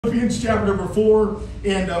Philippians chapter number 4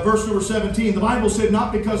 and verse number 17. The Bible said,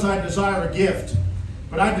 not because I desire a gift,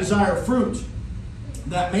 but I desire fruit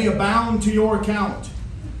that may abound to your account.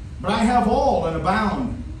 But I have all and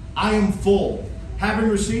abound. I am full, having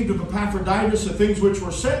received of Epaphroditus the things which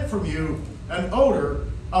were sent from you, an odor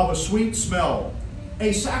of a sweet smell,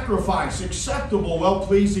 a sacrifice acceptable,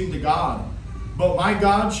 well-pleasing to God. But my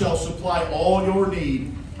God shall supply all your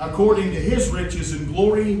need, according to his riches and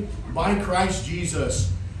glory by Christ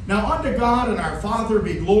Jesus. Now unto God and our Father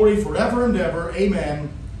be glory forever and ever.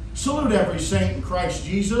 Amen. Salute every saint in Christ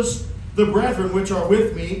Jesus. The brethren which are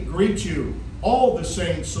with me greet you. All the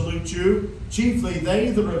saints salute you, chiefly they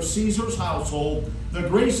that are of Caesar's household. The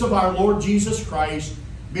grace of our Lord Jesus Christ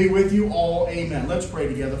be with you all. Amen. Let's pray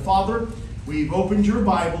together. Father, we've opened your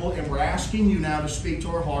Bible and we're asking you now to speak to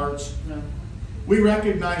our hearts. We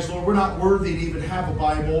recognize, Lord, we're not worthy to even have a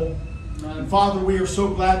Bible. And Father, we are so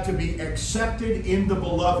glad to be accepted in the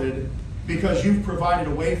beloved because you've provided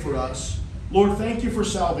a way for us. Lord, thank you for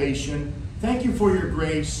salvation. Thank you for your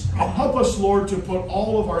grace. Help us, Lord, to put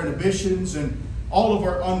all of our inhibitions and all of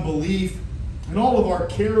our unbelief and all of our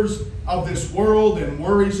cares of this world and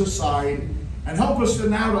worries aside. And help us to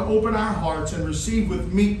now to open our hearts and receive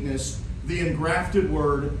with meekness the engrafted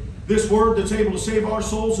word. This word that's able to save our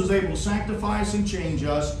souls is able to sanctify us and change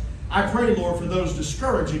us. I pray, Lord, for those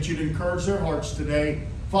discouraged that you'd encourage their hearts today.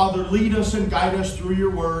 Father, lead us and guide us through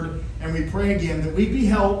your word. And we pray again that we be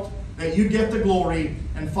helped, that you get the glory.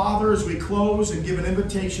 And Father, as we close and give an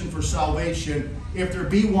invitation for salvation, if there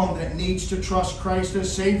be one that needs to trust Christ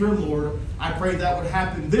as Savior and Lord, I pray that would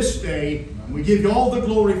happen this day. And we give you all the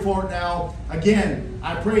glory for it now. Again,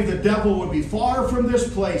 I pray the devil would be far from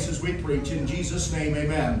this place as we preach. In Jesus' name,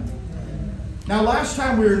 amen. Now, last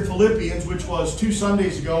time we were in Philippians, which was 2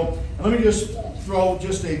 Sundays ago, and let me just throw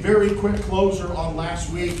just a very quick closer on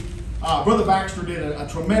last week. Brother Baxter did a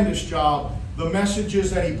tremendous job. The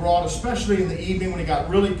messages that he brought, especially in the evening when he got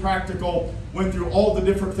really practical, went through all the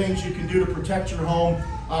different things you can do to protect your home,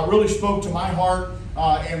 really spoke to my heart.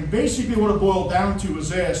 And basically what it boiled down to is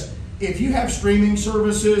this. If you have streaming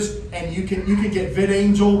services and you can get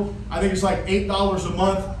VidAngel, I think it's like $8 a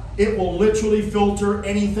month. It will literally filter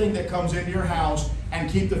anything that comes into your house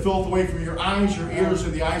and keep the filth away from your eyes, your ears,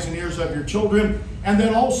 and the eyes and ears of your children. And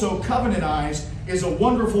then also Covenant Eyes is a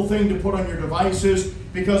wonderful thing to put on your devices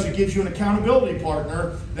because it gives you an accountability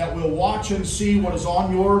partner that will watch and see what is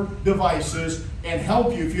on your devices and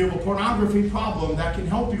help you. If you have a pornography problem, that can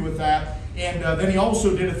help you with that. And then he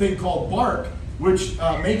also did a thing called Bark, which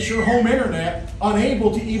makes your home internet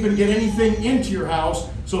unable to even get anything into your house.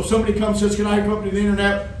 So if somebody comes and says, can I go up to the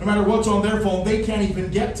internet, no matter what's on their phone, they can't even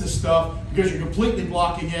get to stuff because you're completely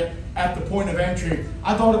blocking it at the point of entry.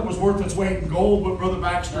 I thought it was worth its weight in gold, what Brother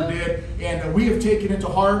Baxter did. And we have taken it to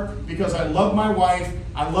heart because I love my wife,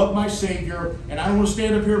 I love my Savior, and I don't want to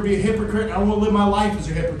stand up here and be a hypocrite. I don't want to live my life as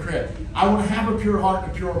a hypocrite. I want to have a pure heart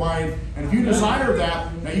and a pure mind. And if you desire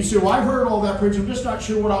that, now you say, well, I've heard all that preaching, I'm just not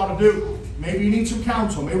sure what I ought to do. Maybe you need some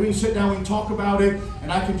counsel. Maybe we can sit down and talk about it,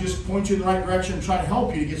 and I can just point you in the right direction and try to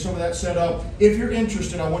help you to get some of that set up. If you're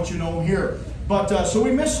interested, I want you to know I'm here. But so we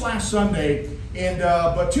missed last Sunday, and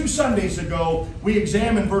but 2 Sundays ago, we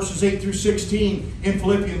examined verses 8 through 16 in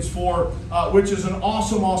Philippians 4, which is an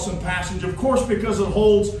awesome, awesome passage, of course, because it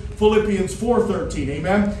holds Philippians 4:13.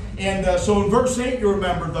 Amen? And so in verse 8, you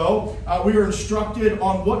remember, though, we are instructed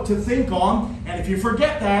on what to think on. And if you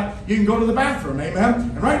forget that, you can go to the bathroom. Amen?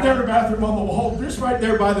 And right there in the bathroom on the wall, just right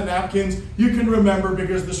there by the napkins, you can remember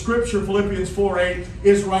because the scripture, Philippians 4:8,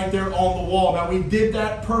 is right there on the wall. Now, we did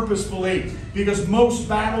that purposefully because most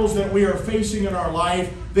battles that we are facing in our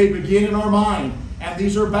life, they begin in our mind. And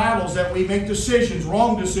these are battles that we make decisions,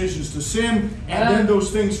 wrong decisions to sin, and then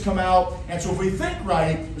those things come out. And so if we think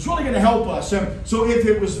right, it's really going to help us. And so if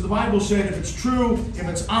it was, the Bible said, if it's true, if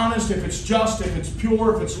it's honest, if it's just, if it's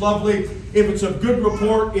pure, if it's lovely, if it's of good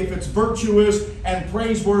report, if it's virtuous and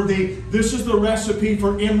praiseworthy, this is the recipe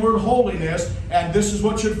for inward holiness, and this is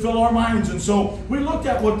what should fill our minds. And so we looked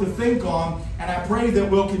at what to think on, and I pray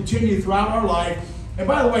that we'll continue throughout our life. And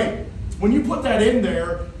by the way, when you put that in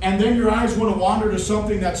there, and then your eyes want to wander to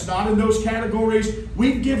something that's not in those categories,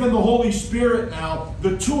 we've given the Holy Spirit now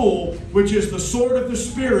the tool, which is the sword of the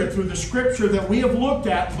Spirit through the scripture that we have looked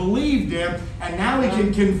at, believed in, and now He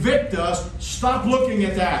can convict us. Stop looking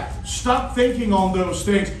at that. Stop thinking on those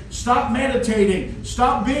things. Stop meditating.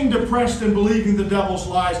 Stop being depressed and believing the devil's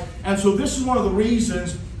lies. And so this is one of the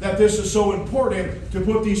reasons that this is so important to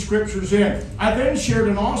put these scriptures in. I then shared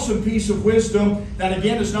an awesome piece of wisdom that,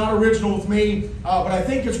 again, is not original with me, but I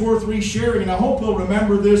think it's worth resharing, and I hope you'll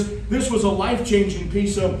remember this. This was a life-changing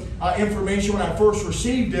piece of information when I first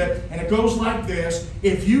received it, and it goes like this.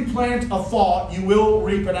 If you plant a thought, you will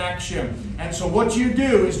reap an action. And so what you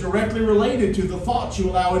do is directly related to the thoughts you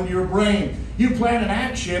allow into your brain. You plant an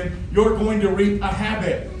action, you're going to reap a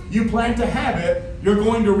habit. You plant a habit, you're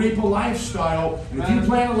going to reap a lifestyle. And if you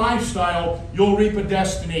plant a lifestyle, you'll reap a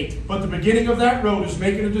destiny. But the beginning of that road is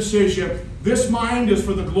making a decision. This mind is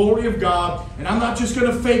for the glory of God, and I'm not just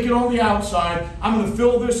going to fake it on the outside. I'm going to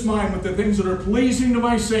fill this mind with the things that are pleasing to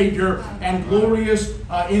my Savior and glorious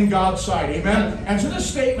in God's sight. Amen? And so this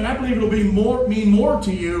statement, I believe it'll mean more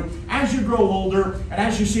to you as you grow older and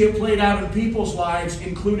as you see it played out in people's lives,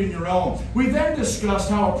 including your own. We then discussed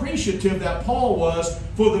how appreciative that Paul was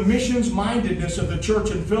for the missions-mindedness of the church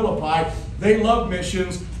in Philippi. They loved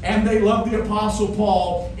missions, and they loved the Apostle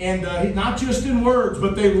Paul, and not just in words,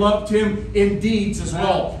 but they loved him in deeds as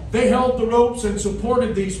well. They held the ropes and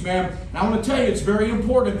supported these men. And I want to tell you, it's very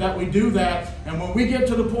important that we do that. And when we get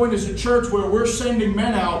to the point as a church where we're sending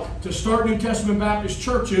men out to start New Testament Baptist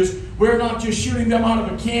churches, we're not just shooting them out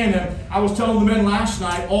of a cannon. I was telling the men last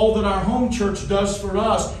night, all that our home church does for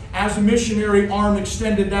us as a missionary arm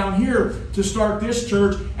extended down here to start this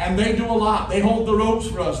church, and they do a lot. They hold the ropes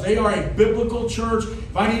for us. They are a biblical church.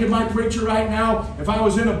 If I needed my preacher right now, if I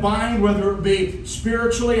was in a bind, whether it be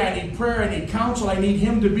spiritually, I need prayer, I need counsel, I need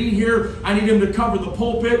him to be here, I need him to cover the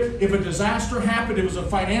pulpit. If a disaster happened, it was a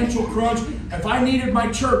financial crunch, if I needed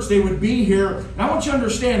my church, they would be here. And I want you to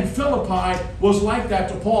understand, Philippi was like that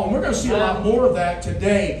to Paul, and we're going to see a lot more of that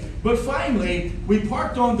today. But finally, we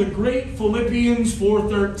parked on the great Philippians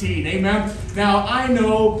 4:13. Amen? Now, I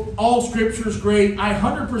know all Scripture is great. I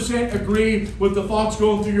 100% agree with the thoughts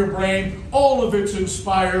going through your brain. All of it's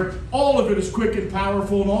inspired. All of it is quick and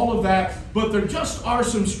powerful and all of that. But there just are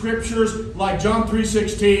some Scriptures like John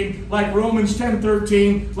 3:16, like Romans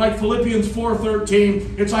 10:13, like Philippians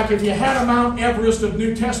 4:13. It's like if you had a Mount Everest of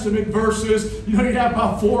New Testament verses, you know, you'd have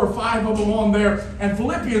about 4 or 5 of them on there. And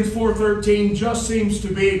Philippians 4:13 just seems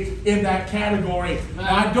to be in that category.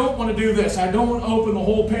 Now, I don't want to do this. I don't want to open the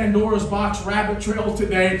whole Pandora's box rabbit trail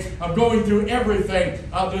today of going through everything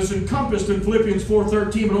that's encompassed in Philippians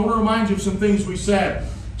 4:13, but I want to remind you of some things we said.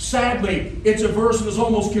 Sadly, it's a verse that is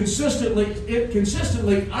almost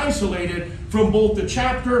consistently isolated from both the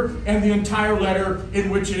chapter and the entire letter in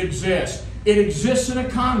which it exists. It exists in a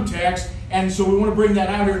context, and so we want to bring that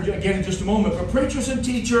out here again in just a moment. But preachers and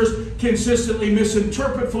teachers consistently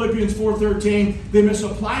misinterpret Philippians 4:13. They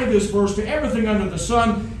misapply this verse to everything under the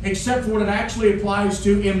sun except for what it actually applies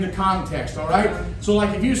to in the context. All right? So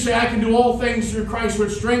like if you say, I can do all things through Christ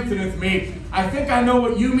which strengtheneth me, I think I know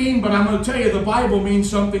what you mean, but I'm going to tell you the Bible means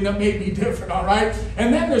something that may be different, all right?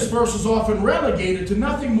 And then this verse is often relegated to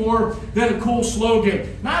nothing more than a cool slogan.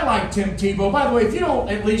 And I like Tim Tebow. By the way, if you don't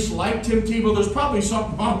at least like Tim Tebow, there's probably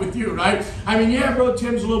something wrong with you, right? I mean, yeah, Brother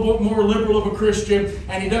Tim's a little bit more liberal of a Christian,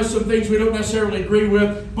 and he does some things we don't necessarily agree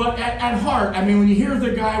with, but at heart, I mean, when you hear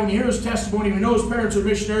the guy, when you hear his testimony, when you know his parents are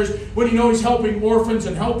missionaries, when you know he's helping orphans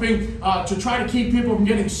and helping to try to keep people from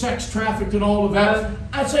getting sex trafficked and all of that,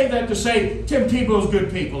 I say that to say Tim Tebow's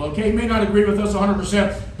good people, okay? He may not agree with us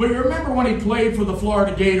 100%, but you remember when he played for the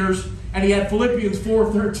Florida Gators and he had Philippians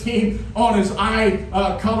 4:13 on his eye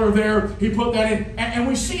color there. He put that in, and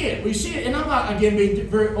we see it. We see it, and I'm not, again, being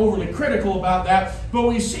very overly critical about that, but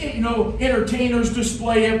we see it, you know, entertainers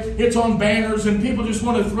display it. It's on banners, and people just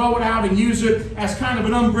want to throw it out and use it as kind of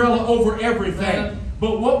an umbrella over everything.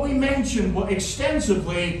 But what we mentioned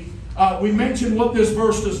extensively, we mentioned what this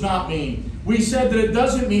verse does not mean. We said that it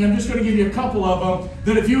doesn't mean, I'm just going to give you a couple of them,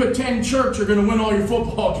 that if you attend church, you're going to win all your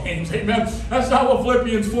football games. Amen? That's not what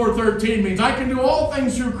Philippians 4:13 means. I can do all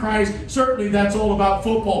things through Christ. Certainly that's all about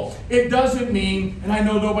football. It doesn't mean, and I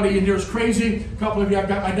know nobody in here is crazy. A couple of you I've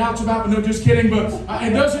got my doubts about, but no, just kidding. But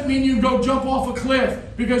it doesn't mean you go jump off a cliff,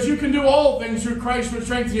 because you can do all things through Christ which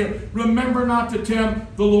strengthens you. Remember not to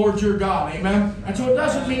tempt the Lord your God. Amen? And so it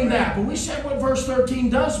doesn't mean that. But we said what verse 13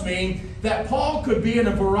 does mean, that Paul could be in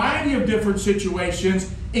a variety of different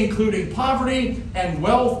situations, including poverty and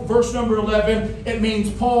wealth. Verse number 11, it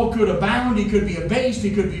means Paul could abound, he could be abased,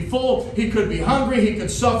 he could be full, he could be hungry, he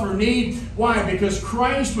could suffer need. Why? Because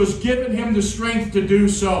Christ was giving him the strength to do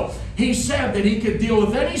so. He said that he could deal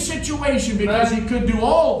with any situation because he could do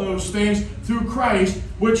all those things through Christ,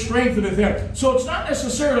 which strengtheneth him. So it's not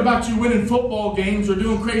necessarily about you winning football games or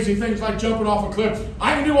doing crazy things like jumping off a cliff.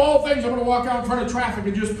 I can do all things. I'm going to walk out in front of traffic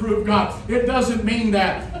and just prove God. It doesn't mean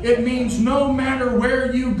that. It means no matter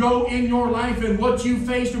where you go in your life and what you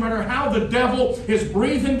face, no matter how the devil is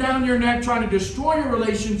breathing down your neck, trying to destroy your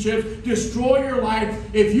relationships, destroy your life,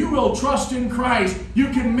 if you will trust in Christ, you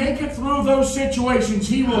can make it through those situations.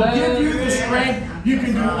 He will give you the strength. You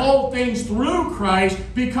can do all things through Christ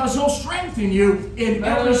because He'll strengthen you in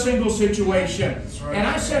every single situation. And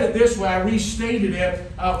I said it this way, I restated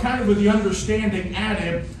it, kind of with the understanding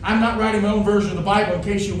added. I'm not writing my own version of the Bible, in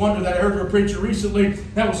case you wonder that. I heard a preacher recently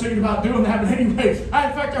that was thinking about doing that. But anyway, in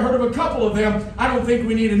fact, I heard of a couple of them. I don't think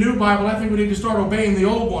we need a new Bible. I think we need to start obeying the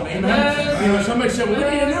old one. Amen? You know, somebody said, well,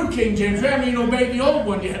 we need a new King James. We haven't even obeyed the old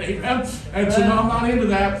one yet. Amen? And so, no, I'm not into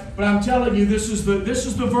that. But I'm telling you, this is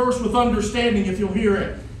the verse with understanding, if you'll hear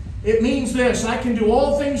it. It means this: I can do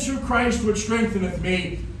all things through Christ which strengtheneth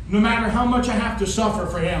me, no matter how much I have to suffer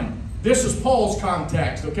for Him. This is Paul's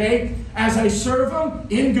context, okay? As I serve Him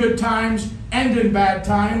in good times and in bad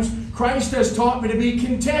times, Christ has taught me to be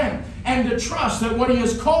content and to trust that what He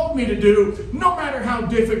has called me to do, no matter how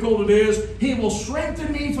difficult it is, He will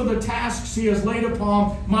strengthen me for the tasks He has laid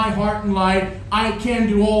upon my heart and life. I can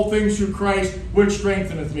do all things through Christ which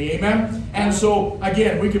strengtheneth me. Amen? And so,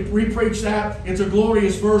 again, we could re-preach that. It's a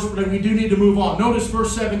glorious verse, but we do need to move on. Notice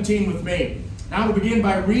verse 17 with me. Now we'll begin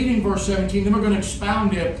by reading verse 17, then we're going to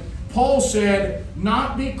expound it. Paul said,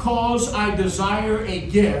 not because I desire a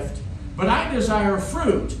gift, but I desire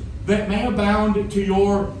fruit that may abound to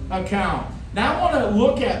your account. Now I want to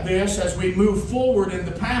look at this as we move forward in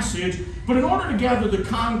the passage, but in order to gather the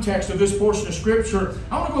context of this portion of Scripture,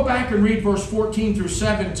 I want to go back and read verse 14 through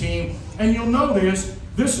 17, and you'll notice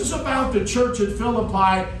this is about the church at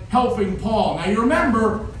Philippi helping Paul. Now you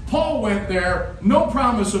remember, Paul went there, no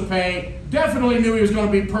promise of pay, definitely knew he was going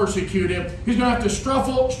to be persecuted. He's going to have to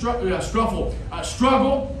struggle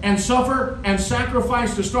and suffer and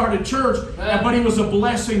sacrifice to start a church, but he was a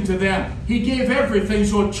blessing to them. He gave everything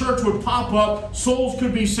so a church would pop up, souls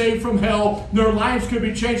could be saved from hell, their lives could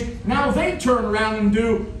be changed. Now they turn around and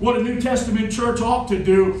do what a New Testament church ought to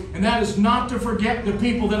do, and that is not to forget the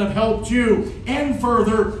people that have helped you, and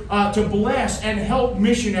further to bless and help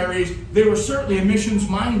missionaries. They were certainly a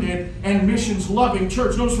missions-minded and missions-loving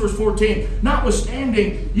church. Notice verse 14.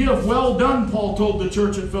 Notwithstanding, you have well done, Paul told the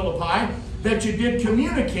church at Philippi, that you did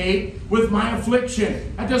communicate with my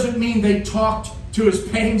affliction. That doesn't mean they talked to his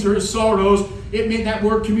pains or his sorrows. It means that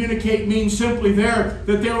word communicate means simply there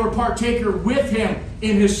that they were a partaker with him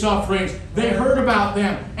in his sufferings. They heard about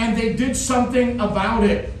them and they did something about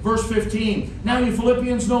it. Verse 15. Now you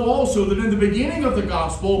Philippians know also that in the beginning of the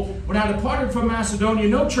gospel, when I departed from Macedonia,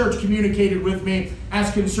 no church communicated with me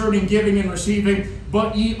as concerning giving and receiving,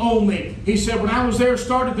 but ye only. He said, when I was there,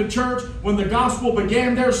 started the church, when the gospel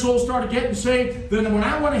began there, souls started getting saved. Then when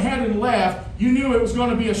I went ahead and left, you knew it was going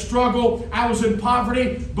to be a struggle. I was in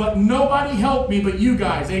poverty, but nobody helped me but you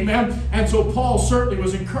guys. Amen? And so Paul certainly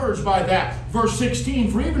was encouraged by that. Verse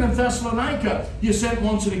 16, for even in Thessalonica, you sent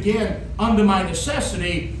once and again unto my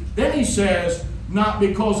necessity. Then he says, not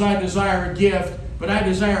because I desire a gift, but I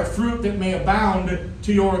desire fruit that may abound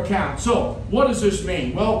to your account. So, what does this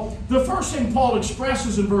mean? Well, the first thing Paul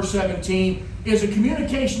expresses in verse 17 is a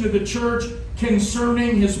communication to the church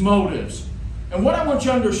concerning his motives. And what I want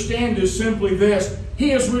you to understand is simply this.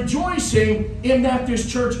 He is rejoicing in that this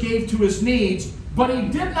church gave to his needs, but he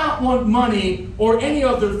did not want money or any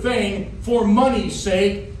other thing for money's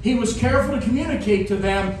sake. He was careful to communicate to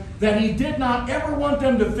them that he did not ever want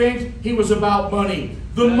them to think he was about money.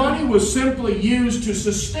 The money was simply used to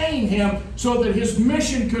sustain him so that his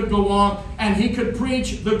mission could go on and he could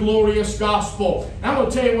preach the glorious gospel. And I'm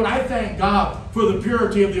going to tell you what, I thank God for the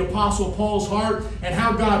purity of the Apostle Paul's heart and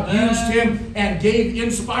how God used him and gave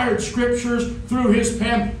inspired scriptures through his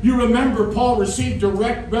pen. You remember Paul received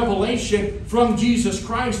direct revelation from Jesus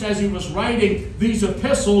Christ as he was writing these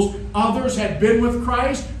epistles. Others had been with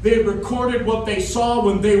Christ. They had recorded what they saw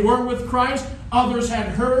when they were with Christ. Others had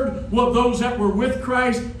heard what those that were with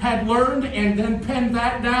Christ had learned and then penned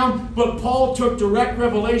that down. But Paul took direct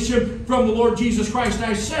revelation from the Lord Jesus Christ.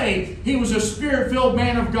 I say he was a spirit-filled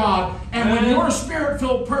man of God. And when you're a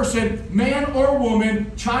spirit-filled person, man or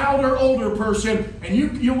woman, child or older person, and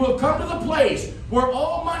you will come to the place where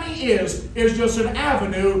all money is just an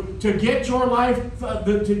avenue to get your life,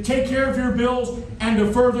 to take care of your bills, and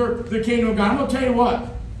to further the kingdom of God. I'm going to tell you what.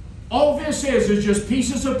 All this is just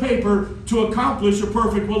pieces of paper to accomplish the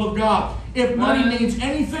perfect will of God. If money means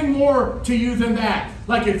anything more to you than that,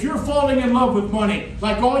 like if you're falling in love with money,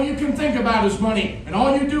 like all you can think about is money, and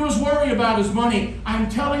all you do is worry about is money, I'm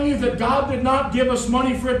telling you that God did not give us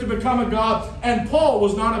money for it to become a God, and Paul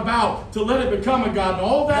was not about to let it become a God. And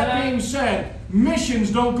all that being said,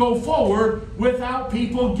 missions don't go forward without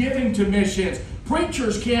people giving to missions.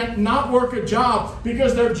 Preachers can't not work a job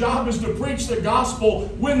because their job is to preach the gospel,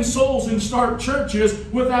 win souls, and start churches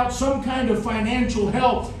without some kind of financial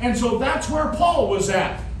help. And so that's where Paul was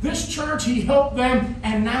at. This church, he helped them,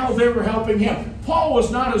 and now they were helping him. Paul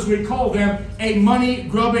was not, as we call them, a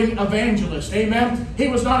money-grubbing evangelist. Amen? He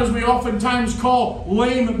was not, as we oftentimes call,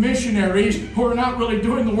 lame missionaries who are not really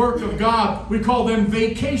doing the work of God. We call them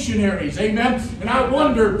vacationaries. Amen? And I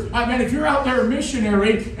wonder, if you're out there a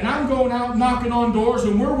missionary, and I'm going out knocking on doors,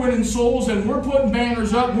 and we're winning souls, and we're putting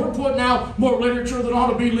banners up, and we're putting out more literature that ought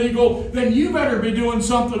to be legal, then you better be doing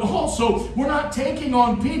something also. We're not taking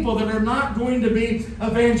on people that are not going to be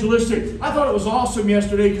evangelistic. I thought it was awesome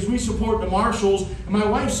yesterday because we support the Marshals, and my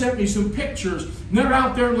wife sent me some pictures. And they're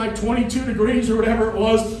out there in like 22 degrees or whatever it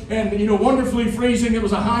was, and wonderfully freezing. It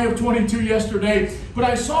was a high of 22 yesterday. But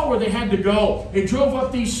I saw where they had to go. They drove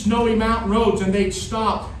up these snowy mountain roads, and they'd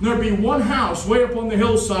stop. And there'd be one house way up on the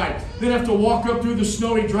hillside. They'd have to walk up through the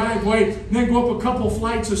snowy driveway, and then go up a couple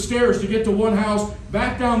flights of stairs to get to one house,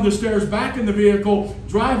 back down the stairs, back in the vehicle,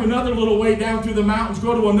 drive another little way down through the mountains,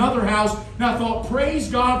 go to another house. And I thought, praise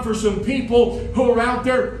God for some people who are out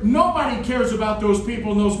there. Nobody cares about those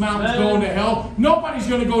people in those mountains going to hell. Nobody's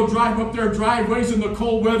going to go drive up their driveways in the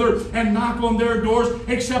cold weather and knock on their doors,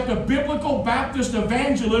 except a biblical Baptist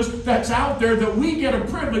evangelist that's out there that we get a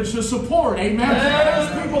privilege to support. Amen?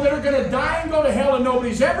 There's people that are going to die and go to hell, and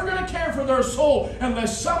nobody's ever going to care for their soul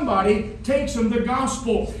unless somebody takes them the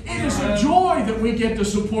gospel. It is a joy that we get to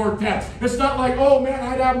support that. It's not like, oh man,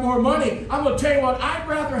 I'd have more money. I'm going to tell you what, I'd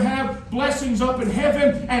rather have blessings up in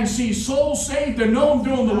heaven and see souls saved and know I'm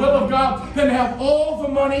doing the will of God than have all the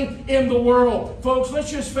money in the world. Folks,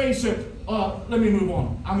 let's just face it. Let me move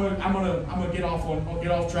on. I'm gonna get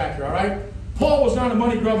off track here, all right? Paul was not a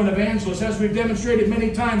money-grubbing evangelist. As we've demonstrated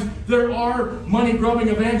many times, there are money-grubbing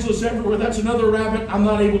evangelists everywhere. That's another rabbit I'm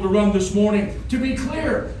not able to run this morning. To be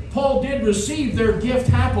clear, Paul did receive their gift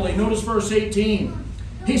happily. Notice verse 18.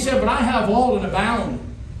 He said, but I have all and abound.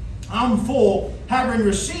 I'm full, having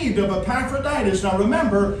received of Epaphroditus. Now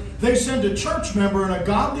remember, they sent a church member and a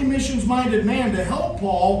godly missions-minded man to help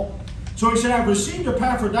Paul. So he said, I've received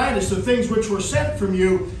Epaphroditus, the things which were sent from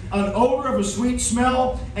you, an odor of a sweet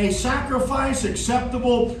smell, a sacrifice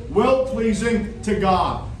acceptable, well-pleasing to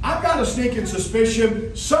God. I've got a sneaking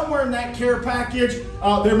suspicion somewhere in that care package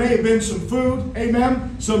there may have been some food,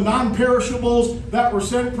 amen, some non-perishables that were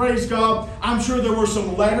sent, praise God. I'm sure there were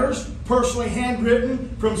some letters, personally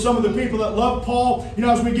handwritten from some of the people that love Paul.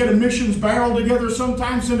 As we get a missions barrel together,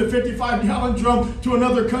 sometimes send a 55-gallon drum to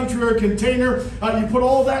another country or a container. You put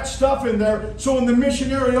all that stuff in there, so when the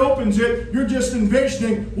missionary opens it, you're just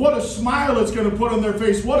envisioning what a smile it's going to put on their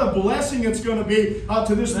face, what a blessing it's going to be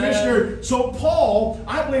to this missionary. So Paul,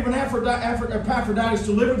 I believe when Epaphroditus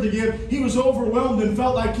delivered the gift, he was overwhelmed and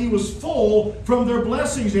felt like he was full from their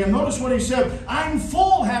blessings. And notice what he said, I'm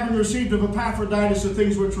full, having received of Epaphroditus the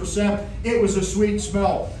things which were sent. It was a sweet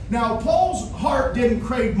smell. Now, Paul's heart didn't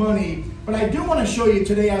crave money, but I do want to show you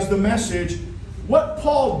today as the message what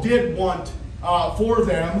Paul did want for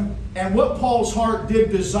them and what Paul's heart did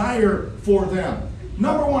desire for them.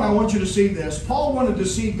 Number one, I want you to see this. Paul wanted to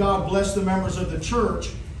see God bless the members of the church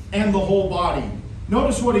and the whole body.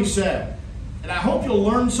 Notice what he said. And I hope you'll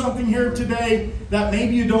learn something here today that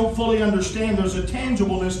maybe you don't fully understand. There's a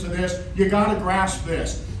tangibleness to this. You got to grasp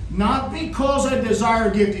this. Not because I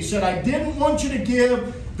desire a gift. He said, I didn't want you to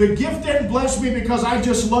give. The gift didn't bless me because I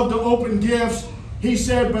just love to open gifts. He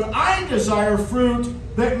said, but I desire fruit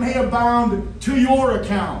that may abound to your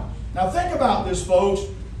account. Now think about this, folks.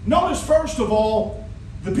 Notice, first of all,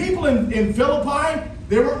 the people in Philippi,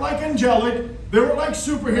 they weren't like angelic. They weren't like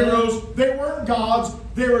superheroes. They weren't gods.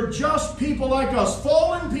 They were just people like us,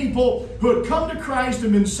 fallen people who had come to Christ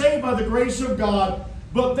and been saved by the grace of God,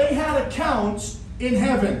 but they had accounts in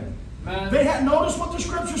heaven. They had, notice what the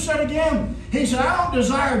scripture said again. He said, I don't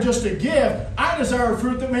desire just a gift. I desire a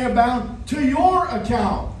fruit that may abound to your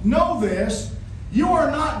account. Know this, you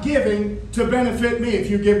are not giving to benefit me if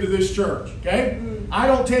you give to this church, okay? I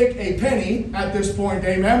don't take a penny at this point,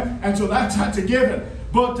 amen? And so that's not a given.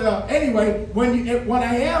 But anyway, when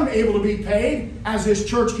I am able to be paid, as this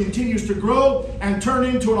church continues to grow and turn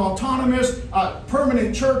into an autonomous,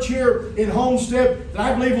 permanent church here in Homestead, that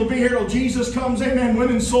I believe will be here till Jesus comes, amen,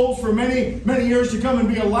 winning souls for many, many years to come and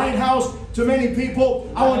be a lighthouse to many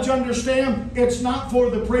people. I want you to understand, it's not for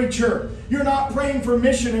the preacher. You're not praying for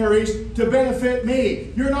missionaries to benefit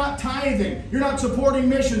me. You're not tithing. You're not supporting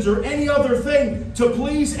missions or any other thing to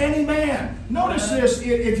please any man. Notice this.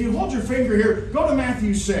 If you hold your finger here, go to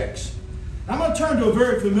Matthew 6. I'm going to turn to a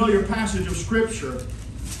very familiar passage of Scripture.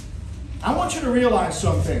 I want you to realize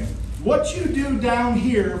something. What you do down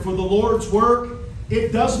here for the Lord's work,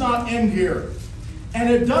 it does not end here. And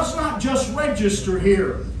it does not just register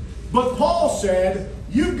here. But Paul said,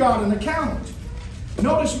 you've got an account.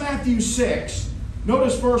 Notice Matthew 6.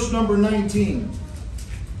 Notice verse number 19.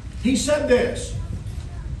 He said this.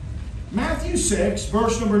 Matthew 6,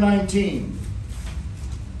 verse number 19.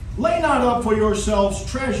 Lay not up for yourselves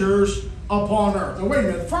treasures upon earth. Now wait a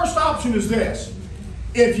minute. First option is this.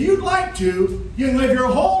 If you'd like to, you can live your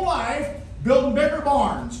whole life building bigger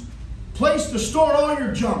barns. Place to store all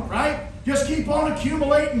your junk, right? Just keep on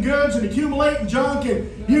accumulating goods and accumulating junk,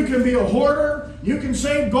 and you can be a hoarder. You can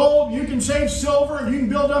save gold, you can save silver, and you can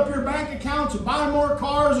build up your bank accounts and buy more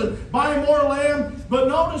cars and buy more land. But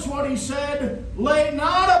notice what he said, lay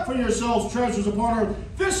not up for yourselves treasures upon earth.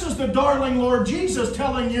 This is the darling Lord Jesus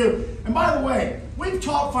telling you. And by the way, we've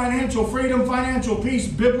taught financial freedom, financial peace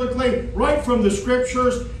biblically right from the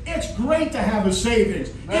Scriptures. It's great to have a savings.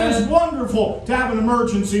 It is wonderful to have an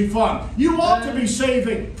emergency fund. You ought to be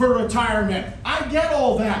saving for retirement. I get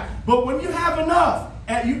all that. But when you have enough,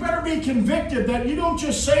 you better be convicted that you don't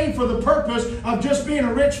just save for the purpose of just being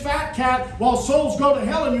a rich fat cat while souls go to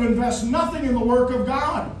hell and you invest nothing in the work of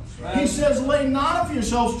God. Right. He says, lay not up for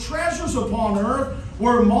yourselves treasures upon earth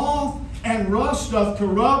where moth and rust doth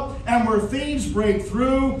corrupt and where thieves break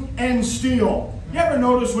through and steal. You ever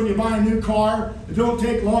notice when you buy a new car, it don't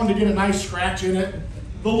take long to get a nice scratch in it?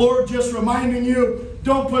 The Lord just reminding you,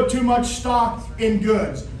 don't put too much stock in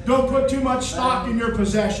goods. Don't put too much stock in your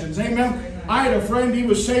possessions. Amen? I had a friend, he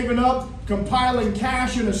was saving up, compiling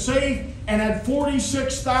cash in a safe, and had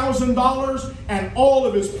 $46,000 and all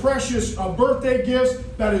of his precious birthday gifts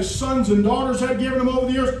that his sons and daughters had given him over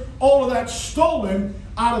the years, all of that stolen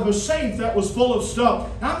out of a safe that was full of stuff.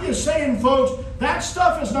 Now, I'm just saying, folks, that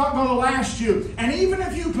stuff is not going to last you. And even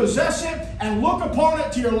if you possess it and look upon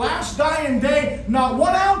it to your last dying day, not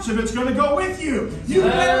 1 ounce of it's going to go with you. You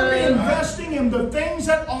better be investing in the things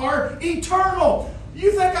that are eternal.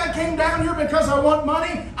 You think I came down here because I want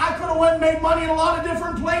money? I could have went and made money in a lot of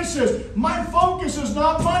different places. My focus is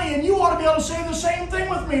not money, and you ought to be able to say the same thing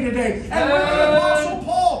with me today. And with the Apostle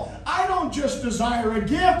Paul, I don't just desire a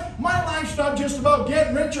gift. My life's not just about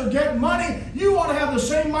getting rich or getting money. You ought to have the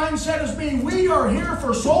same mindset as me. We are here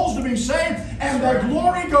for souls to be saved, and the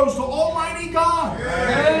glory goes to Almighty God.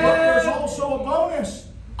 But there's also a bonus.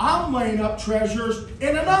 I'm laying up treasures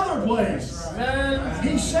in another place.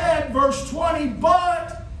 He said, verse 20,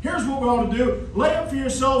 but here's what we ought to do. Lay up for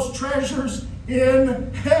yourselves treasures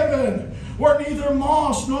in heaven, where neither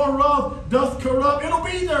moss nor rust doth corrupt. It'll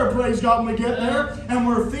be there, praise God, when we get there. And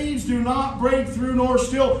where thieves do not break through nor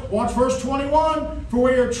steal. Watch verse 21. For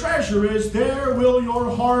where your treasure is, there will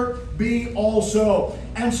your heart be also.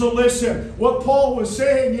 And so listen, what Paul was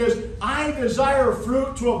saying is, I desire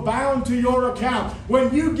fruit to abound to your account.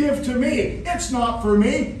 When you give to me, it's not for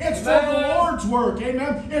me. It's for the Lord's work.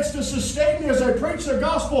 Amen. It's to sustain me as I preach the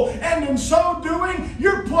gospel. And in so doing,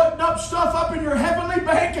 you're putting up stuff up in your heavenly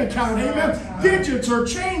bank account. Amen. Digits are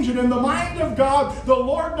changing in the mind of God. The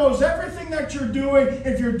Lord knows everything that you're doing.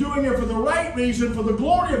 If you're doing it for the right reason, for the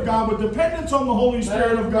glory of God, with dependence on the Holy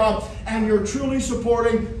Spirit of God, and you're truly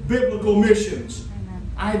supporting biblical missions.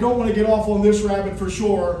 I don't want to get off on this rabbit for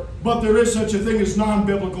sure, but there is such a thing as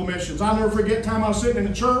non-biblical missions. I'll never forget time I was sitting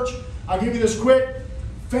in a church. I'll give you this quick.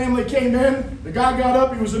 Family came in. The guy got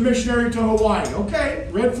up. He was a missionary to Hawaii. Okay,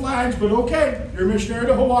 red flags, but okay. You're a missionary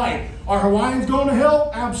to Hawaii. Are Hawaiians going to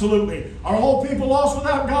hell? Absolutely. Are all people lost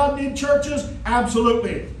without God need churches?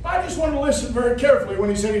 Absolutely. I just wanted to listen very carefully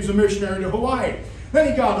when he said he was a missionary to Hawaii.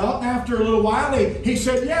 Then he got up, and after a little while, he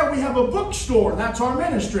said, yeah, we have a bookstore. That's our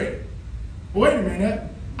ministry. Wait a minute.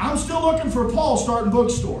 I'm still looking for Paul starting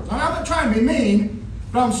bookstores. I'm not trying to be mean,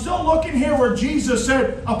 but I'm still looking here where Jesus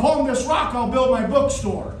said, upon this rock I'll build my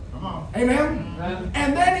bookstore. Amen? Amen?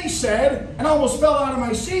 And then he said, and I almost fell out of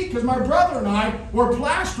my seat because my brother and I were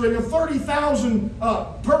plastering a 30,000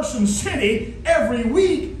 person city every every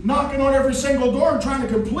week, knocking on every single door and trying to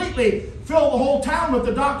completely fill the whole town with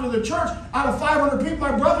the doctor of the church. Out of 500 people,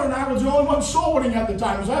 my brother and I was the only one soul winning at the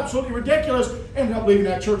time. It was absolutely ridiculous. Ended up leaving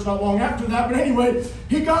that church not long after that. But anyway,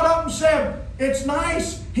 he got up and said, it's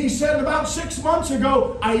nice. He said about 6 months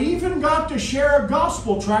ago, I even got to share a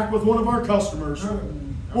gospel tract with one of our customers.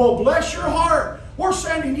 Well, bless your heart. We're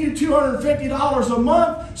sending you $250 a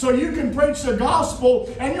month so you can preach the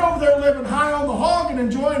gospel, and you're over there living high on the hog and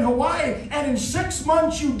enjoying Hawaii, and in 6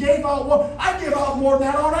 months you gave out what? I give out more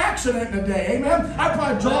than that on accident in a day, amen? I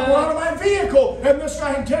probably drop one out of my vehicle, and this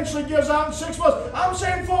guy intentionally gives out in 6 months. I'm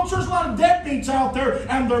saying, folks, there's a lot of deadbeats out there,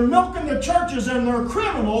 and they're milking the churches, and they're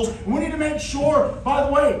criminals. We need to make sure, by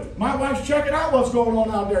the way, my wife's checking out what's going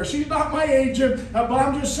on out there. She's not my agent, but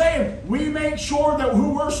I'm just saying, we make sure that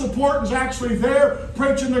who we're supporting is actually there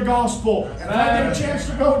preaching the gospel. And if I get a chance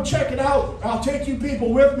to go and check it out, I'll take you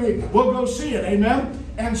people with me. We'll go see it. Amen?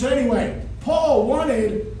 And so anyway, Paul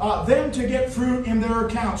wanted them to get fruit in their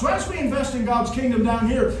account. So as we invest in God's kingdom down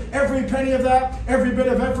here, every penny of that, every bit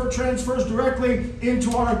of effort transfers directly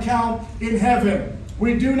into our account in heaven.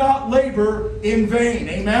 We do not labor in vain.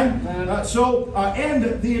 Amen? And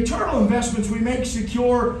the eternal investments we make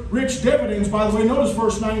secure rich dividends. By the way, notice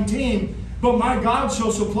verse 19. But my God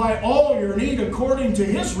shall supply all your need according to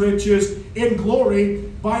His riches in glory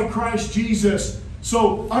by Christ Jesus.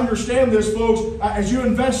 So understand this, folks. As you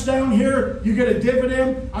invest down here, you get a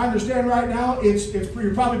dividend. I understand right now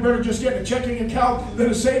you're probably better just getting a checking account than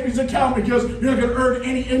a savings account because you're not going to earn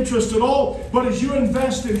any interest at all. But as you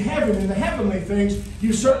invest in heaven, in the heavenly things,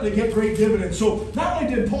 you certainly get great dividends. So not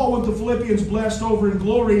only did Paul want the Philippians blessed over in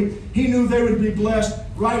glory, he knew they would be blessed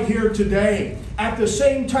right here today. At the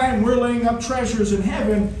same time we're laying up treasures in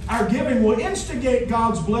heaven, our giving will instigate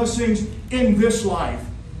God's blessings in this life.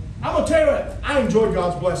 I'm going to tell you what, I enjoy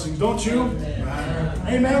God's blessings, don't you?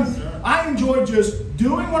 Amen. I enjoy just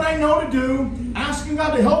doing what I know to do, asking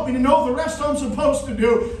God to help me to know the rest I'm supposed to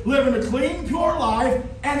do, living a clean, pure life,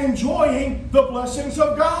 and enjoying the blessings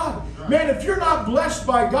of God. Man, if you're not blessed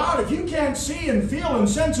by God, if you can't see and feel and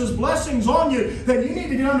sense His blessings on you, then you need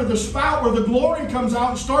to get under the spout where the glory comes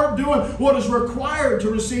out and start doing what is required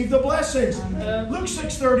to receive the blessings. Luke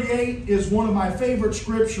 6:38 is one of my favorite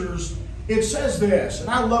scriptures. It says this, and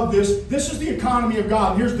I love this. This is the economy of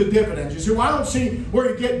God. Here's the dividends. You see, well, I don't see where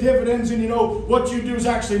you get dividends and what you do is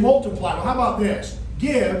actually multiply. Well, how about this?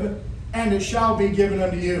 Give, and it shall be given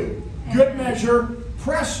unto you. Good measure,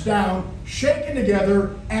 pressed down, shaken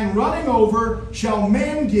together, and running over, shall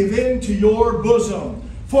men give into your bosom.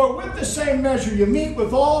 For with the same measure you meet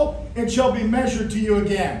withal, it shall be measured to you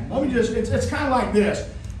again. Let me just, it's kind of like this.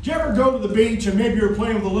 Do you ever go to the beach and maybe you're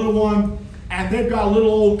playing with a little one, and they've got a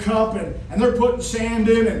little old cup, and they're putting sand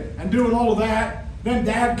in and doing all of that. Then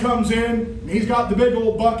Dad comes in, and he's got the big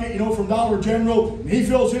old bucket, from Dollar General, and he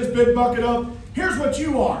fills his big bucket up. Here's what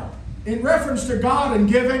you are. In reference to God and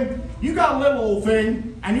giving, you got a little old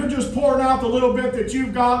thing, and you're just pouring out the little bit that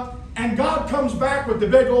you've got, and God comes back with the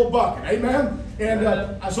big old bucket. Amen? And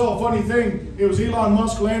I saw a funny thing. It was Elon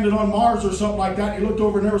Musk landed on Mars or something like that. He looked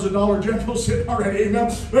over and there was a Dollar General sitting already.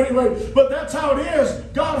 Amen? But anyway, but that's how it is.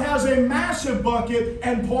 God has a massive bucket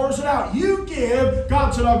and pours it out. You give.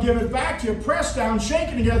 God said, I'll give it back to you. Pressed down,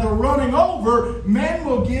 shaken together, running over. Men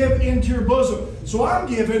will give into your bosom. So I'm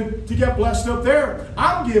given to get blessed up there.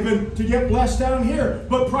 I'm given to get blessed down here.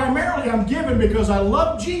 But primarily I'm given because I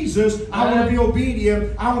love Jesus. I want to be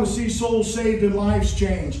obedient. I want to see souls saved and lives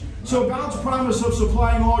changed. So God's promise of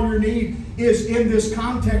supplying all your need is in this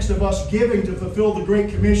context of us giving to fulfill the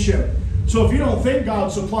Great Commission. So if you don't think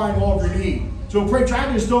God's supplying all your need, so preacher,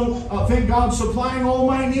 I just don't think God's supplying all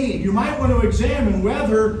my need, you might want to examine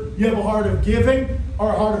whether you have a heart of giving or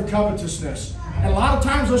a heart of covetousness. And a lot of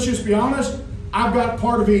times, let's just be honest, I've got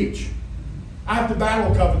part of each. I have to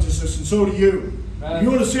battle covetousness, and so do you.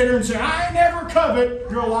 You want to sit here and say, I never covet,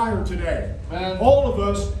 you're a liar today. All of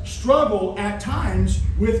us struggle at times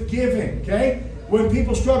with giving, okay? When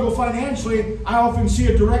people struggle financially, I often see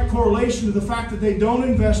a direct correlation to the fact that they don't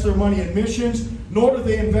invest their money in missions, nor do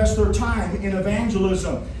they invest their time in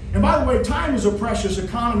evangelism. And by the way, time is a precious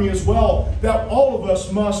economy as well that all of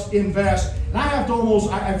us must invest. And I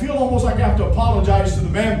feel almost like I have to apologize to the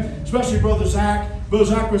men, especially Brother Zach. Brother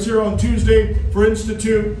Zach was here on Tuesday for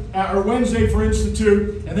Institute, or Wednesday for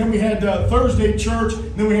Institute, and then we had Thursday church,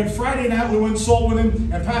 and then we had Friday night we went soul winning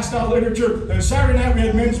and passed out literature, then Saturday night we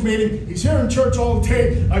had men's meeting. He's here in church all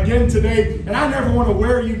day again today, and I never want to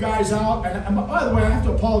wear you guys out. And by the way, I have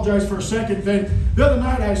to apologize for a second thing. The other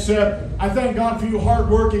night I said, I thank God for you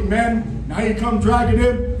hardworking men. Now you come dragging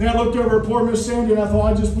in. Then I looked over at poor Miss Sandy and I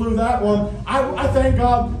thought, I just blew that one. I thank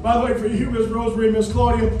God, by the way, for you, Miss Rosemary, Miss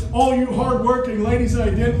Claudia, all you hardworking ladies that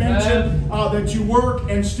I didn't mention, that you work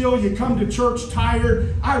and still you come to church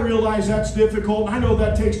tired. I realize that's difficult. I know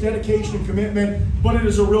that takes dedication and commitment, but it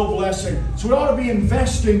is a real blessing. So we ought to be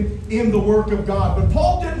investing in the work of God. But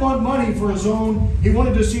Paul didn't want money for his own. He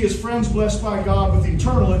wanted to see his friends blessed by God with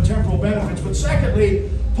eternal and temporal benefits. But secondly,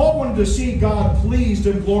 Paul wanted to see God pleased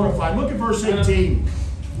and glorified. Look at verse 18.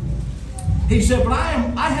 He said, but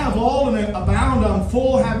I have all and abound, I'm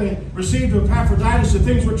full, having received of Epaphroditus the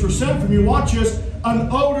things which were sent from you. Watch this, an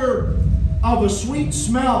odor of a sweet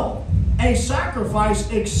smell, a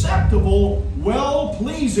sacrifice acceptable,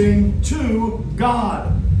 well-pleasing to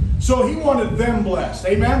God. So he wanted them blessed.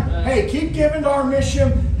 Amen? Hey, keep giving to our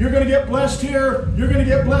mission. You're going to get blessed here. You're going to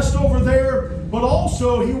get blessed over there. But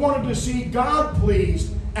also, he wanted to see God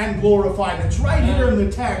pleased and glorified. It's right here in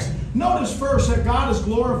the text. Notice first that God is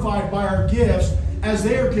glorified by our gifts as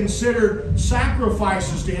they are considered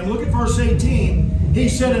sacrifices to him. Look at verse 18. He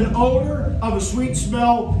said, an odor of a sweet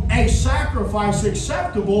smell, a sacrifice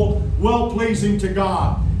acceptable, well-pleasing to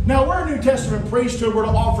God. Now, we're a New Testament priesthood. We're to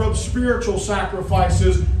offer up spiritual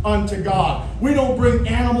sacrifices unto God. We don't bring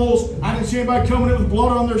animals. I didn't see anybody coming in with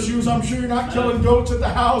blood on their shoes. I'm sure you're not killing goats at the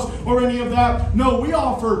house or any of that. No, we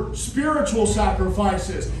offer spiritual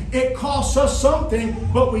sacrifices. It costs us something,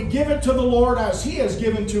 but we give it to the Lord as he has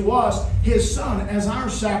given to us his Son as our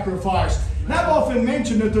sacrifice. And I've often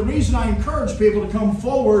mentioned that the reason I encourage people to come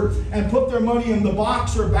forward and put their money in the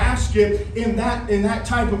box or basket in that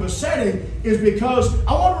type of a setting is because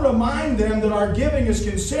I want to remind them that our giving is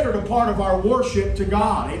considered a part of our worship to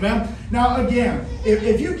God. Amen? Now again,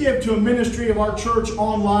 if you give to a ministry of our church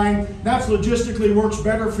online, that's logistically works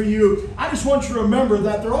better for you. I just want you to remember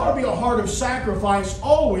that there ought to be a heart of sacrifice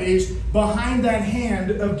always behind that hand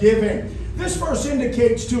of giving. This verse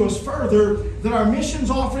indicates to us further that our missions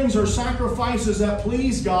offerings are sacrifices that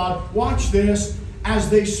please God, watch this, as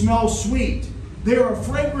they smell sweet. They are a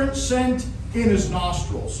fragrant scent in his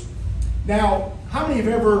nostrils. Now, how many have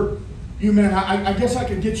ever, you men, I guess I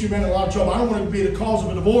could get you men in a lot of trouble. I don't want to be the cause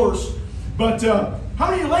of a divorce, but how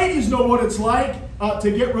many ladies know what it's like to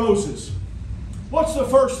get roses? What's the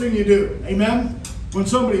first thing you do? Amen? When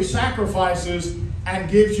somebody sacrifices and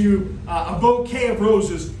gives you a bouquet of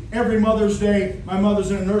roses. Every Mother's Day, my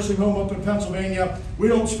mother's in a nursing home up in Pennsylvania. We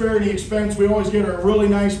don't spare any expense. We always get her a really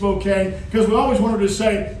nice bouquet because we always wanted to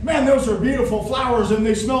say, man, those are beautiful flowers and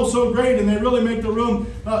they smell so great and they really make the room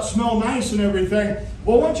smell nice and everything.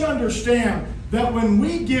 Well, I want you to understand that when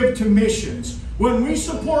we give to missions, when we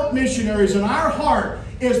support missionaries, and our heart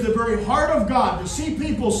is the very heart of God to see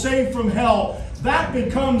people saved from hell, that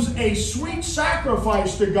becomes a sweet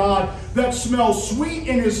sacrifice to God that smells sweet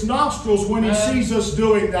in his nostrils when he sees us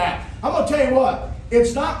doing that. I'm going to tell you what,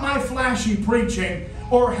 it's not my flashy preaching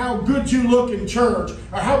or how good you look in church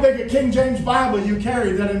or how big a King James Bible you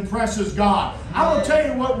carry that impresses God. I will tell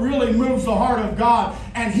you what really moves the heart of God,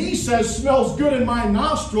 and he says smells good in my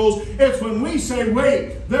nostrils. It's when we say,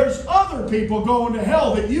 wait, there's other people going to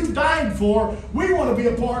hell that you died for. We want to be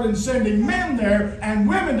a part in sending men there and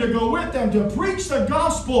women to go with them to preach the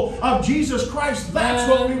gospel of Jesus Christ. That's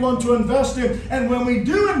what we want to invest in. And when we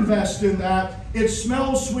do invest in that, it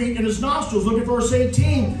smells sweet in his nostrils. Look at verse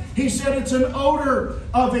 18. He said it's an odor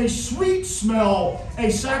of a sweet smell, a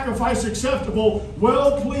sacrifice acceptable,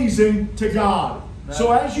 well-pleasing to God.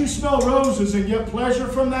 So as you smell roses and get pleasure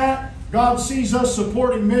from that, God sees us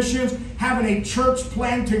supporting missions, having a church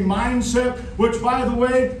planting mindset, which, by the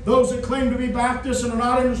way, those that claim to be Baptists and are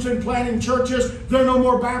not interested in planting churches, they're no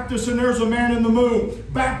more Baptists than there's a man in the moon.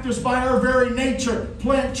 Baptists, by our very nature,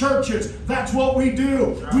 plant churches. That's what we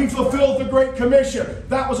do. We fulfilled the Great Commission.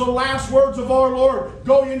 That was the last words of our Lord.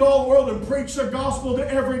 Go into all the world and preach the gospel to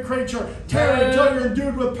every creature. Tarry until you're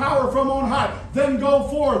endued with power from on high. Then go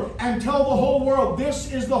forth and tell the whole world,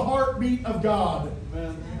 this is the heartbeat of God.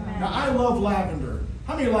 Amen. Now, I love lavender.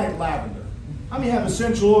 How many like lavender? How many have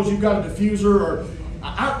essential oils? You've got a diffuser?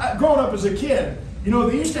 Or growing up as a kid, you know,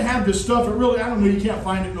 they used to have this stuff. It really, I don't know, you can't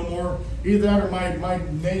find it no more. Either that or my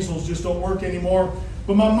nasals just don't work anymore.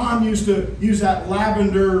 But my mom used to use that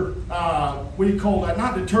lavender, what do you call that?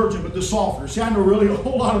 Not detergent, but the softener. See, I know really a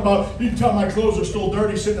whole lot about, you can tell my clothes are still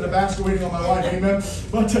dirty sitting in a basket waiting on my wife, amen?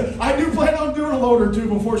 But I do plan on doing a load or two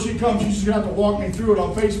before she comes. She's going to have to walk me through it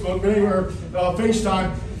on Facebook, but anywhere,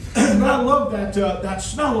 FaceTime. But I love that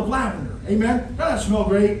smell of lavender, amen? Doesn't that smell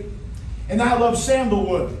great? And I love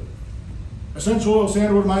sandalwood. Essential oil,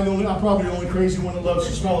 sandalwood, I'm probably the only crazy one that loves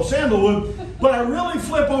the smell of sandalwood. But I really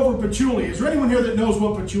flip over patchouli. Is there anyone here that knows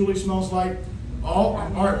what patchouli smells like? Oh,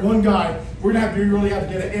 all right, one guy. We're going to really have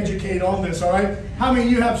to get educated on this, all right? How many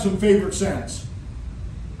of you have some favorite scents?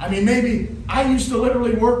 I mean, maybe I used to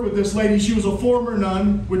literally work with this lady. She was a former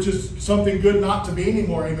nun, which is something good not to be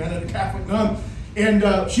anymore, amen, a Catholic nun.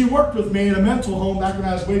 And she worked with me in a mental home back when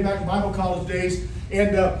I was way back in Bible college days.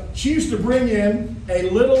 And she used to bring in a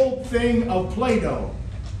little thing of Play-Doh.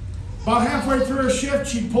 About halfway through her shift,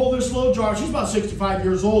 she'd pull this little jar. She's about 65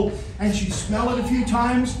 years old. And she'd smell it a few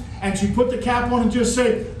times. And she'd put the cap on and just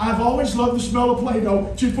say, I've always loved the smell of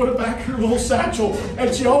Play-Doh. She'd put it back in her little satchel.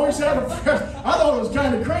 And she always had a fresh. I thought it was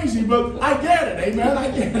kind of crazy, but I get it, amen.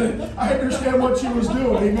 I get it. I understand what she was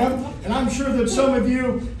doing, amen. And I'm sure that some of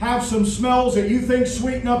you have some smells that you think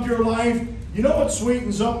sweeten up your life. You know what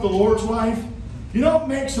sweetens up the Lord's life? You know what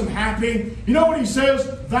makes him happy? You know what he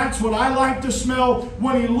says? That's what I like to smell.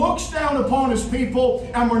 When he looks down upon his people,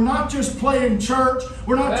 and we're not just playing church.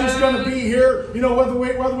 We're not just going to be here, you know, whether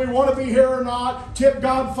we want to be here or not. Tip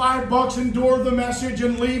God $5, endure the message,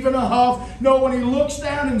 and leave in a huff. No, when he looks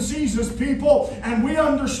down and sees his people, and we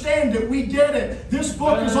understand it, we get it. This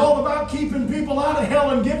book is all about keeping people out of hell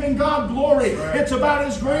and giving God glory. It's about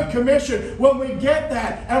his great commission. When we get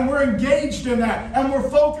that, and we're engaged in that, and we're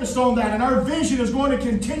focused on that, and our vision is going to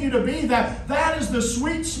continue to be that. That is the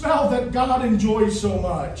sweet smell that God enjoys so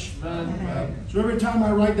much. Amen. So every time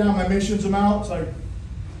I write down my missions amount, it's like,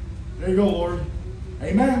 there you go, Lord.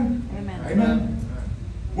 Amen. Amen. Amen.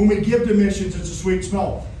 When we give to missions, it's a sweet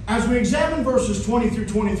smell. As we examine verses 20 through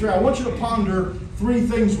 23, I want you to ponder three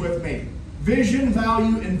things with me. Vision,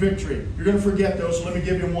 value, and victory. You're going to forget those, so let me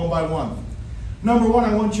give you them one by one. Number one,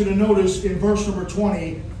 I want you to notice in verse number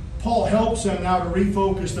 20, Paul helps them now to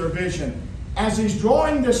refocus their vision. As he's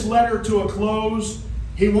drawing this letter to a close,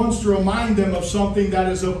 he wants to remind them of something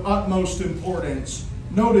that is of utmost importance.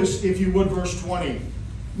 Notice, if you would, verse 20.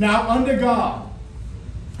 Now unto God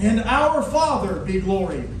and our Father be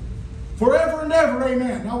glory forever and ever.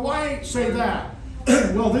 Amen. Now why say that?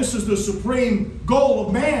 Well, this is the supreme goal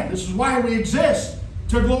of man. This is why we exist,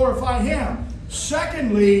 to glorify him.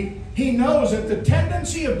 Secondly, he knows that the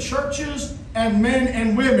tendency of churches and men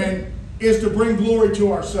and women is to bring glory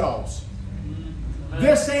to ourselves.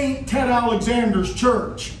 This ain't Ted Alexander's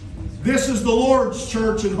church. This is the Lord's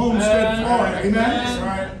church in Homestead, Florida. Amen?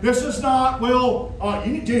 Right. This is not, well, have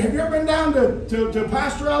you ever been down to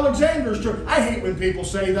Pastor Alexander's church? I hate when people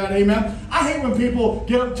say that, amen? I hate when people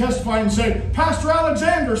get up and testify and say, Pastor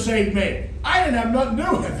Alexander saved me. I didn't have nothing to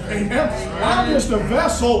do with it, amen? I'm just a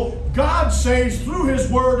vessel. God saves through his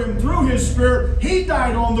word and through his spirit. He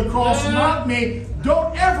died on the cross, not me.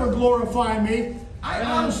 Don't ever glorify me.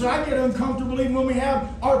 Honestly, I get uncomfortable even when we have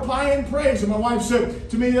our pie and praise. And my wife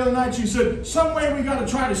said to me the other night, she said, some way we got to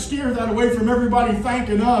try to steer that away from everybody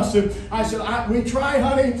thanking us. And I said, we try,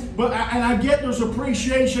 honey, and I get there's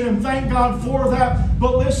appreciation and thank God for that.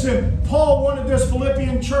 But listen, Paul wanted this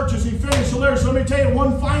Philippian church as he finished the letter. So let me tell you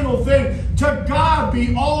one final thing. To God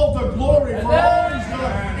be all the glory for all he's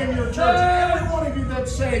done in your church. And every one of you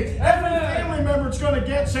that's saved, every family member that's going to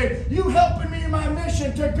get saved, you helping me in my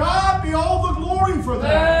mission. To God be all the glory for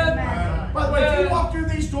that. Amen. By the way, if you walk through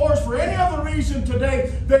these doors for any other reason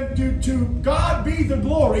today than to God be the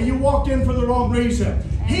glory, you walked in for the wrong reason.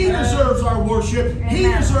 He deserves our worship. He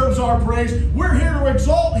deserves our praise. We're here to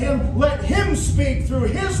exalt him. Let him speak through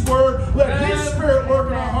his word. Let his spirit work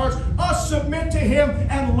in our hearts. Us submit to him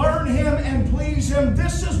and learn him and please him.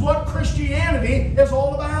 This is what Christianity is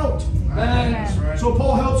all about. Amen. So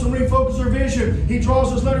Paul helps them refocus their vision. He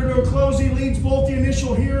draws his letter to a close. He leads both the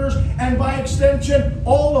initial hearers and by extension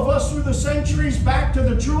all of us through the centuries back to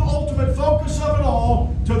the true ultimate focus of it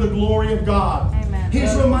all, to the glory of God. Amen.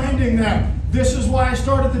 He's reminding them, this is why I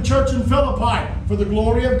started the church in Philippi, for the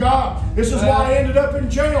glory of God. This is why I ended up in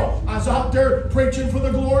jail. I was out there preaching for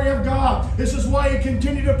the glory of God. This is why he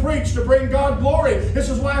continued to preach, to bring God glory. This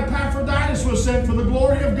is why Epaphroditus was sent, for the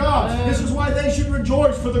glory of God. This is why they should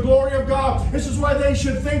rejoice, for the glory of God. This is why they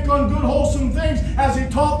should think on good, wholesome things as he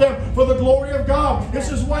taught them, for the glory of God.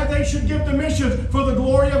 This is why they should give the missions, for the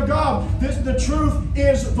glory of God. The truth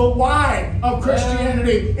is the why of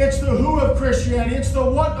Christianity. It's the who of Christianity. It's the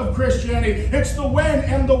what of Christianity. It's the when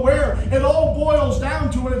and the where. It all boils down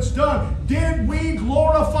to when it's done. Did we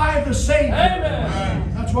glorify the Savior?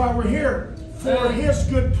 Amen. That's why we're here. For his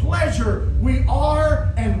good pleasure, we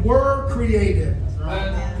are and were created.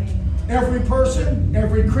 Every person,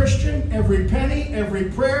 every Christian, every penny, every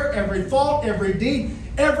prayer, every thought, every deed,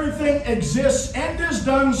 everything exists and is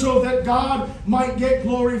done so that God might get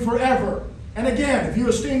glory forever. And again, if you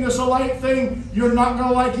esteem this a light thing, you're not going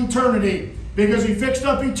to like eternity. because He fixed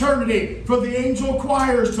up eternity for the angel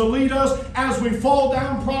choirs to lead us as we fall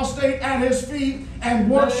down prostrate at His feet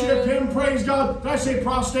and worship Him. Praise God. Did I say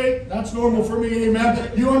prostate? That's normal for me.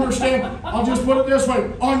 Amen. You understand? I'll just put it this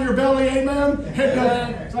way. On your belly. Amen.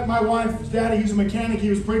 It's like my wife's daddy. He's a mechanic. He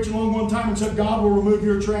was preaching along one time and said, God will remove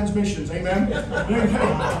your transmissions. Amen.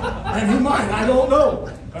 And He might. I don't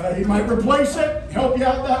know. He might replace it, help you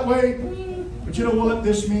out that way. But you know what?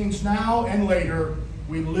 This means now and later,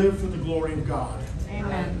 we live for the glory of God.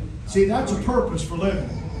 Amen. See, that's a purpose for living.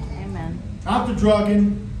 Amen. Not the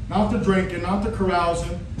drugging, not the drinking, not the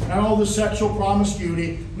carousing, not all the sexual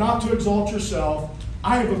promiscuity, not to exalt yourself.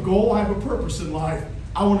 I have a goal, I have a purpose in life.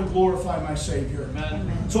 I want to glorify my Savior.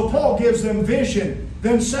 Amen. So Paul gives them vision.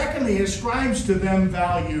 Then secondly, he ascribes to them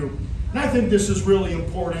value. And I think this is really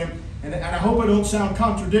important. And I hope I don't sound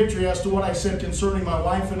contradictory as to what I said concerning my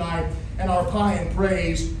wife and I and our pie and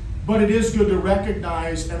praise. But it is good to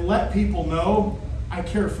recognize and let people know I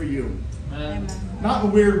care for you. Amen. Not in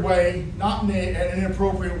a weird way, not in an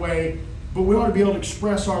inappropriate way, but we ought to be able to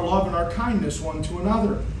express our love and our kindness one to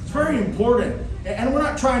another. It's very important. And we're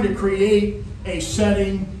not trying to create a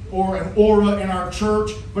setting or an aura in our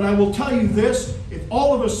church, but I will tell you this, if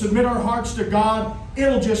all of us submit our hearts to God,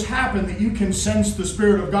 it'll just happen that you can sense the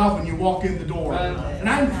Spirit of God when you walk in the door. And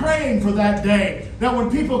I'm praying for that day, that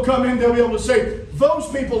when people come in, they'll be able to say, those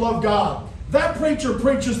people love God. That preacher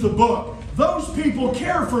preaches the book. Those people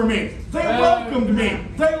care for me. They welcomed me.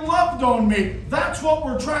 They loved on me. That's what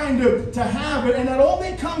we're trying to have. And that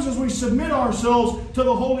only comes as we submit ourselves to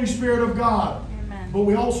the Holy Spirit of God. Amen. But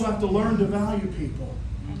we also have to learn to value people,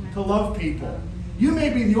 Amen. to love people. You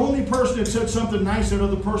may be the only person that said something nice to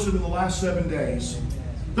another person in the last 7 days.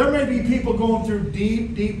 There may be people going through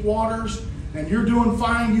deep, deep waters, and you're doing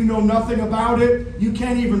fine. You know nothing about it. You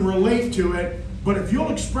can't even relate to it. But if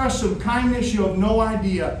you'll express some kindness, you have no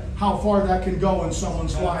idea how far that can go in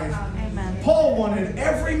someone's life. Amen. Paul wanted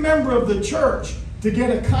every member of the church to get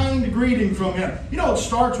a kind greeting from him. You know, it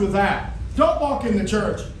starts with that. Don't walk in the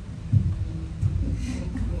church.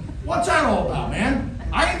 What's that all about, man?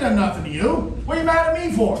 I ain't done nothing to you. What are you mad at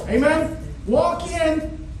me for? Amen? Walk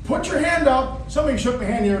in, put your hand up. Somebody shook my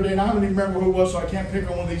hand the other day, and I don't even remember who it was, so I can't pick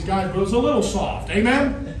on one of these guys, but it was a little soft.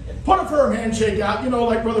 Amen? Put a firm handshake out. You know,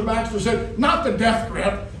 like Brother Baxter said, not the death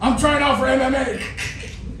grip. I'm trying out for MMA.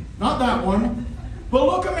 Not that one. But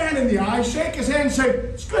look a man in the eye, shake his hand, and say,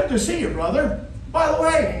 it's good to see you, brother. By the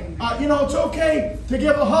way, you know, it's okay to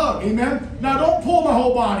give a hug. Amen? Now, don't pull my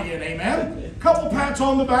whole body in. Amen? Couple pats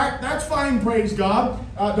on the back. That's fine, praise God.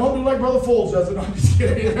 Don't do like Brother Folds does it. I'm just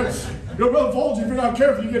kidding. You know, Brother Folds, if you're not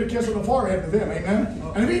careful, you get a kiss on the forehead with him. Amen?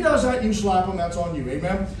 And if he does that, you slap him. That's on you.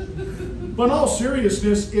 Amen? But in all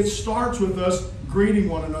seriousness, it starts with us greeting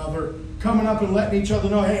one another, coming up and letting each other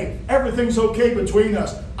know, hey, everything's okay between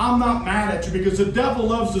us. I'm not mad at you, because the devil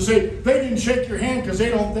loves to say they didn't shake your hand because they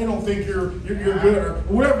don't think you're good, or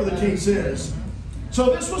whatever the case is.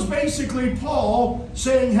 So this was basically Paul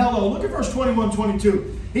saying hello. Look at verse 21,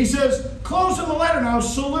 22. He says, closing the letter now,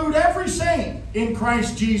 salute every saint in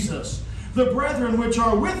Christ Jesus. The brethren which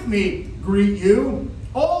are with me greet you.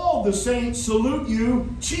 All the saints salute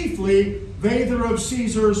you, chiefly they that are of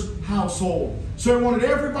Caesar's household. So he wanted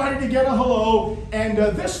everybody to get a hello, and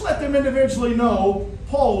this let them individually know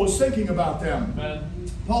Paul was thinking about them. Amen.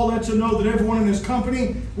 Paul lets them know that everyone in his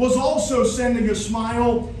company was also sending a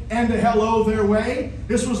smile and a hello their way.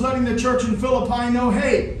 This was letting the church in Philippi know,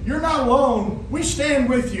 hey, you're not alone. We stand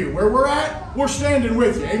with you. Where we're at, we're standing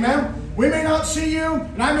with you. Amen? We may not see you,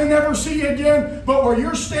 and I may never see you again, but where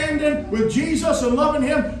you're standing with Jesus and loving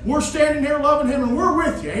Him, we're standing here loving Him, and we're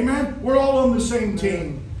with you. Amen? We're all on the same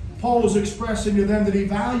team. Paul was expressing to them that he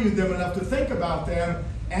valued them enough to think about them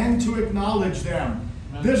and to acknowledge them.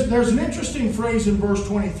 There's an interesting phrase in verse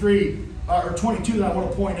 23 or 22 that I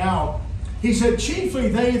want to point out. He said, chiefly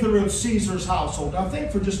they that are of Caesar's household. Now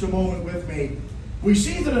think for just a moment with me. We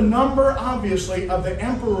see that a number, obviously, of the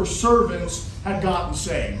emperor's servants had gotten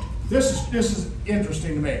saved. This is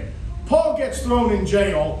interesting to me. Paul gets thrown in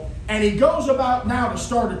jail, and he goes about now to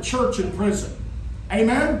start a church in prison.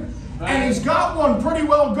 Amen? And he's got one pretty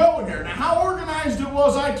well going here. Now, how organized it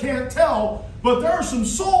was, I can't tell, but there are some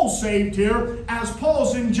souls saved here as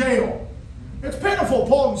Paul's in jail. It's pitiful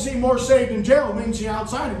Paul can see more saved in jail than see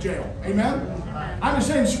outside of jail. Amen? I'm just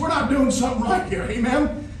saying, we're not doing something right here.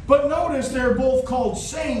 Amen? But notice they're both called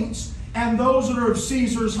saints and those that are of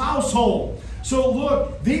Caesar's household. So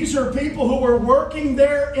look, these are people who were working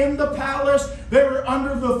there in the palace. They were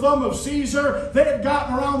under the thumb of Caesar. They had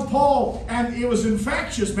gotten around Paul, and it was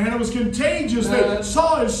infectious, man. It was contagious. They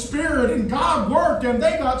saw his spirit, and God worked, and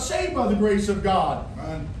they got saved by the grace of God.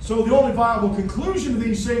 So the only viable conclusion to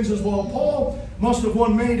these things is, well, Paul must have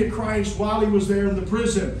won many to Christ while he was there in the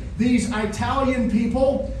prison. These Italian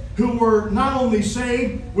people who were not only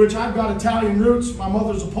saved, which I've got Italian roots. My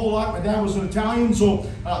mother's a Polak, my dad was an Italian, so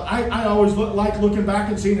I always like looking back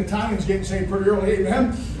and seeing Italians getting saved pretty early,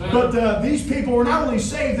 amen? But these people were not only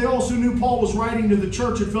saved, they also knew Paul was writing to the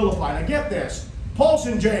church at Philippi. Now get this, Paul's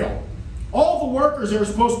in jail. All the workers that are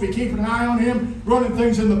supposed to be keeping an eye on him, running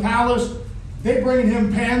things in the palace, they bring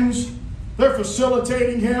him pens, they're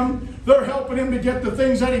facilitating him, they're helping him to get the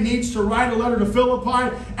things that he needs to write a letter to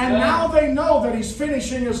Philippi. And now they know that he's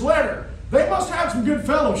finishing his letter. They must have some good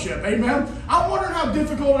fellowship, amen? I'm wondering how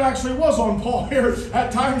difficult it actually was on Paul here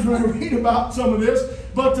at times when I read about some of this.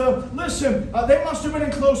 But listen, they must have been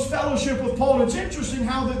in close fellowship with Paul. It's interesting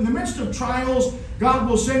how that in the midst of trials, God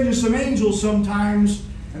will send you some angels sometimes,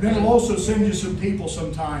 and then He'll also send you some people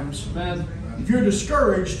sometimes. Amen. If you're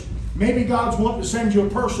discouraged, maybe God's wanting to send you a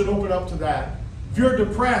person. Open up to that. If you're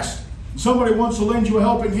depressed, somebody wants to lend you a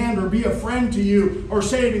helping hand or be a friend to you or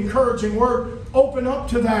say an encouraging word, open up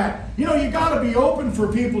to that. You know, you got to be open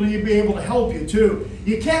for people to be able to help you too.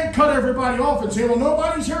 You can't cut everybody off and say, well,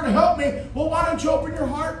 nobody's here to help me. Well, why don't you open your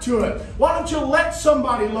heart to it? Why don't you let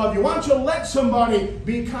somebody love you? Why don't you let somebody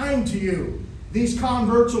be kind to you? These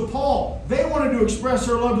converts of Paul, they wanted to express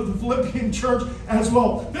their love to the Philippian church as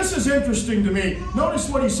well. This is interesting to me. Notice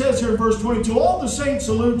what he says here in verse 22. All the saints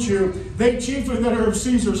salute you, they chiefly that are of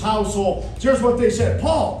Caesar's household. So here's what they said.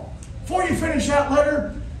 Paul, before you finish that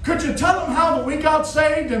letter, could you tell them how that we got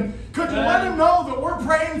saved? And could you let them know that we're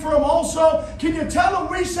praying for them also? Can you tell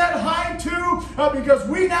them we said hi too? Because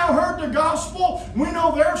we now heard the gospel. We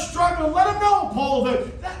know they're struggling. Let them know, Paul,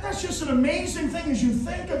 that's just an amazing thing as you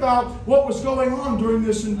think about what was going on during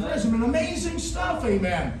this imprisonment. Amazing stuff,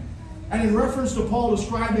 amen. And in reference to Paul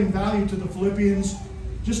describing value to the Philippians,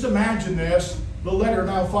 just imagine this. The letter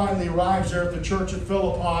now finally arrives there at the church at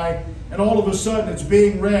Philippi, and all of a sudden it's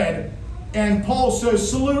being read. And Paul says,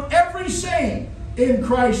 salute every saint in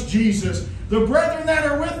Christ Jesus. The brethren that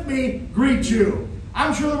are with me greet you.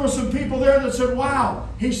 I'm sure there were some people there that said, wow,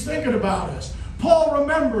 he's thinking about us. Paul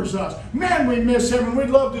remembers us. Man, we miss him and we'd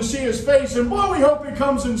love to see his face. And boy, we hope he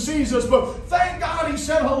comes and sees us. But thank God he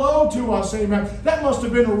said hello to us. Amen. That must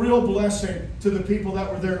have been a real blessing to the people that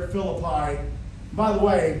were there at Philippi. By the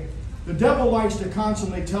way, the devil likes to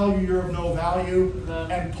constantly tell you you're of no value.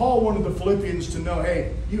 And Paul wanted the Philippians to know,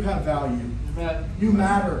 hey, you have value. You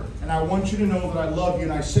matter. And I want you to know that I love you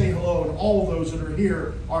and I say hello. And all those that are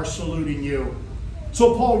here are saluting you.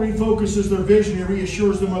 So Paul refocuses their vision. He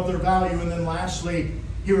reassures them of their value. And then lastly,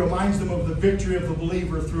 he reminds them of the victory of the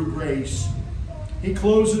believer through grace. He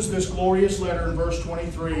closes this glorious letter in verse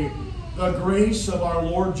 23. The grace of our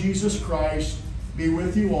Lord Jesus Christ be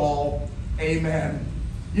with you all. Amen.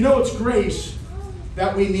 You know, it's grace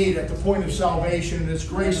that we need at the point of salvation, and it's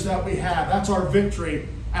grace that we have. That's our victory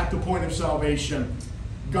at the point of salvation.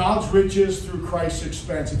 God's riches through Christ's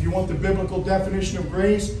expense. If you want the biblical definition of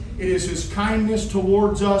grace, it is His kindness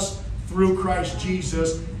towards us through Christ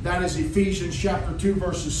Jesus. That is Ephesians chapter 2,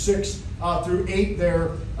 verses 6 through 8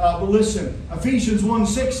 there. But listen, Ephesians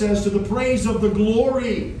 1:6 says, to the praise of the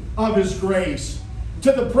glory of His grace.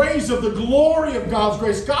 To the praise of the glory of God's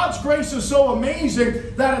grace. God's grace is so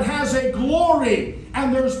amazing that it has a glory.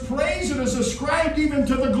 And there's praise that is ascribed even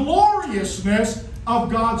to the gloriousness of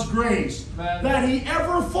God's grace. Amen. That He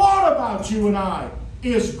ever thought about you and I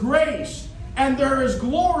is grace. And there is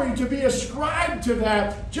glory to be ascribed to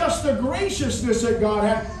that. Just the graciousness that God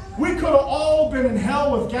had. We could have all been in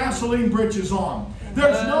hell with gasoline britches on.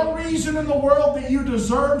 There's no reason in the world that you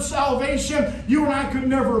deserve salvation. You and I could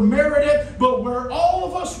never merit it. But where all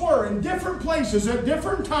of us were in different places at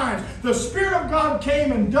different times, the Spirit of God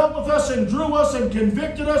came and dealt with us and drew us and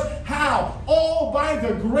convicted us. How? All by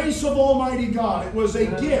the grace of Almighty God. It was a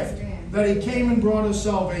gift that He came and brought us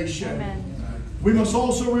salvation. Amen. We must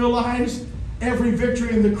also realize every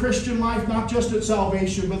victory in the Christian life, not just at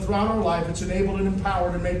salvation, but throughout our life, it's enabled and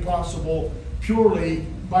empowered and made possible purely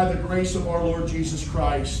by the grace of our Lord Jesus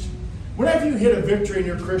Christ. Whenever you hit a victory in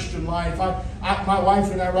your Christian life, my wife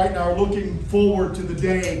and I right now are looking forward to the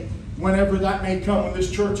day, whenever that may come, when this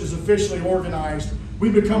church is officially organized, we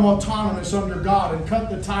become autonomous under God and cut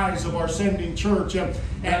the ties of our sending church.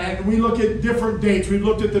 And we look at different dates. We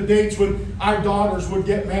looked at the dates when our daughters would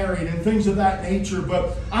get married and things of that nature.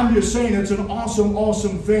 But I'm just saying it's an awesome,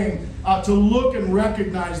 awesome thing to look and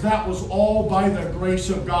recognize that was all by the grace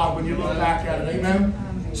of God when you look back at it. Amen?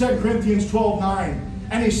 2 Corinthians 12:9.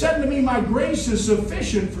 And he said to me, my grace is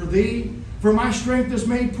sufficient for thee, for my strength is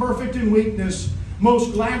made perfect in weakness.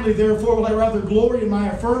 Most gladly, therefore, will I rather glory in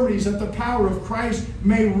my infirmities, that the power of Christ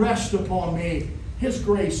may rest upon me. His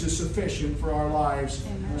grace is sufficient for our lives.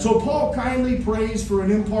 Amen. So Paul kindly prays for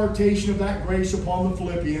an impartation of that grace upon the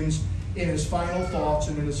Philippians in his final thoughts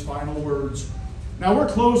and in his final words. Now we're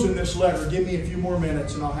closing this letter. Give me a few more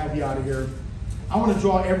minutes and I'll have you out of here. I want to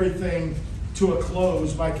draw everything to a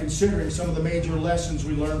close by considering some of the major lessons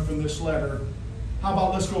we learned from this letter. How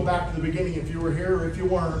about let's go back to the beginning if you were here or if you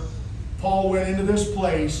weren't. Paul went into this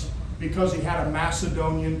place because he had a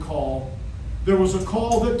Macedonian call. There was a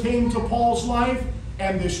call that came to Paul's life,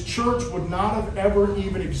 and this church would not have ever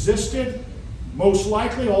even existed. Most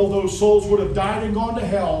likely, all those souls would have died and gone to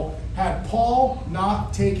hell had Paul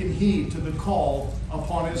not taken heed to the call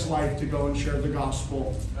upon his life to go and share the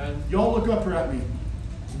gospel. Y'all look up here at me.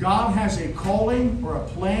 God has a calling or a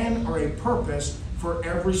plan or a purpose for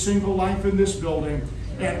every single life in this building.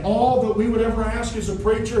 And all that we would ever ask as a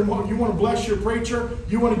preacher, and you want to bless your preacher,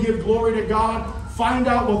 you want to give glory to God, find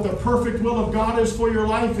out what the perfect will of God is for your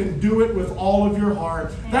life and do it with all of your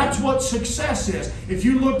heart. That's what success is. If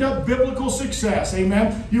you looked up biblical success,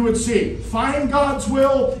 amen, you would see, find God's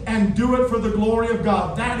will and do it for the glory of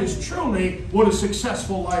God. That is truly what a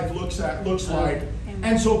successful life looks like.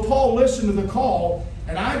 And so Paul listened to the call,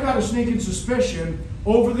 and I've got a sneaking suspicion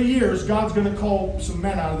over the years God's going to call some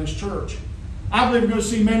men out of this church. I believe we're going to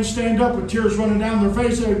see men stand up with tears running down their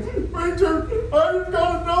face saying, preacher, I just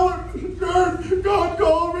got to know it. God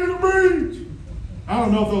called me to preach. I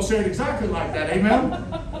don't know if they'll say it exactly like that, amen?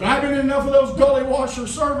 But I've been in enough of those gully washer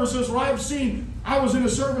services where I've seen, I was in a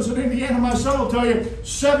service in Indiana, my son will tell you,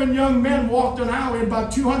 7 young men walked an aisle. We had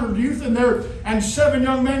about 200 youth in there, and 7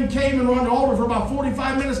 young men came and were on the altar for about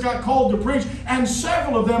 45 minutes, got called to preach, and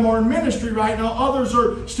several of them are in ministry right now. Others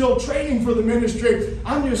are still training for the ministry.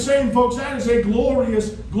 I'm just saying, folks, that is a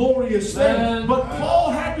glorious, glorious thing. But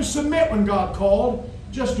Paul had to submit when God called.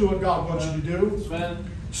 Just do what God wants you to do.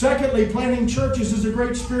 Secondly, planting churches is a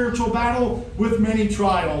great spiritual battle with many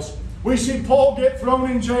trials. We see Paul get thrown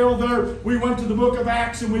in jail there. We went to the book of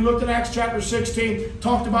Acts and we looked at Acts chapter 16,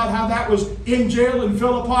 talked about how that was in jail in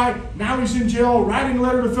Philippi. Now he's in jail writing a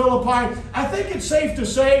letter to Philippi. I think it's safe to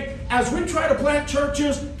say, as we try to plant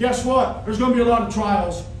churches, guess what? There's going to be a lot of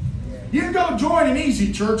trials. You can go join an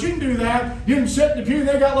easy church. You can do that. You can sit in the pew.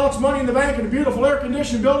 They got lots of money in the bank and a beautiful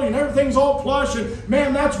air-conditioned building and everything's all plush. And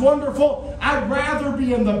man, that's wonderful. I'd rather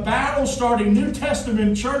be in the battle starting New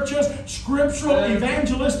Testament churches, scriptural,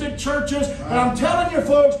 evangelistic churches. But I'm telling you,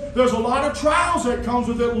 folks, there's a lot of trials that comes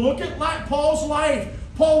with it. Look at Paul's life.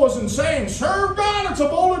 Paul wasn't saying, serve God, it's a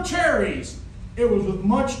bowl of cherries. It was with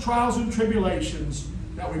much trials and tribulations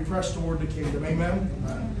that we press toward the kingdom.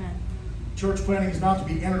 Amen? Church planting is not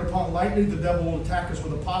to be entered upon lightly. The devil will attack us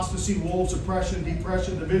with apostasy, wolves, oppression,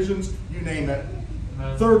 depression, divisions, you name it.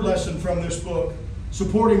 Third lesson from this book,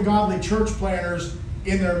 supporting godly church planters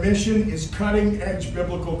in their mission is cutting-edge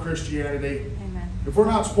biblical Christianity. Amen. If we're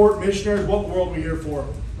not supporting missionaries, what world are we here for?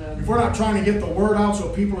 If we're not trying to get the word out so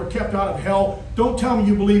people are kept out of hell, don't tell me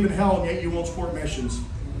you believe in hell and yet you won't support missions.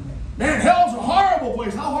 Man, hell's a horrible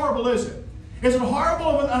place. How horrible is it? Is it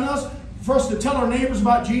horrible enough for us to tell our neighbors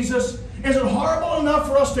about Jesus? Is it horrible enough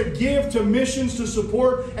for us to give to missions, to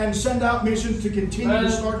support and send out missions, to continue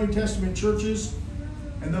to start New Testament churches?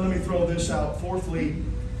 And then let me throw this out. Fourthly,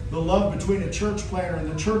 the love between a church planter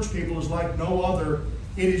and the church people is like no other.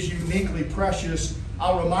 It is uniquely precious.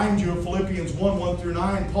 I'll remind you of Philippians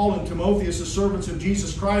 1:1-9. Paul and Timotheus, the servants of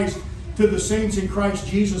Jesus Christ, to the saints in Christ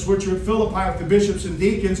Jesus, which are at Philippi, with the bishops and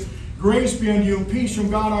deacons, grace be unto you and peace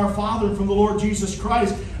from God our Father and from the Lord Jesus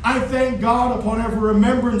Christ. I thank God upon every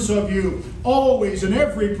remembrance of you, always in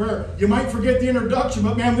every prayer. You might forget the introduction,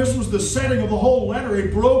 but man, this was the setting of the whole letter. A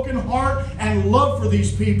broken heart and love for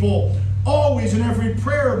these people. Always in every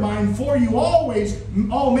prayer of mine for you, always,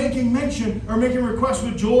 all making mention or making request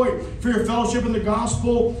with joy for your fellowship in the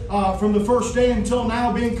gospel from the first day until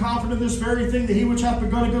now, being confident of this very thing, that he which hath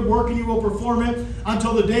begun a good work in you will perform it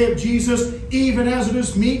until the day of Jesus, even as it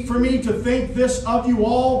is meet for me to think this of you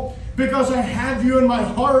all, because I have you in my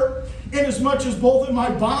heart, inasmuch as both in my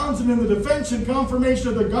bonds and in the defense and confirmation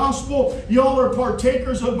of the gospel, y'all are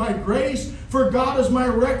partakers of my grace. For God is my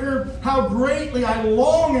record, how greatly I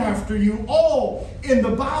long after you all in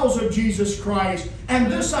the bowels of Jesus Christ.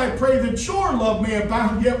 And this I pray, that your love may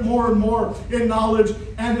abound yet more and more in knowledge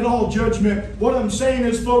and in all judgment. What I'm saying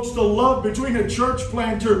is, folks, the love between a church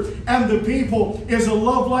planter and the people is a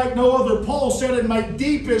love like no other. Paul said, in my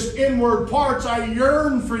deepest inward parts, I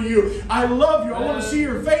yearn for you. I love you. I want to see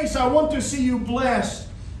your face. I want to see you blessed.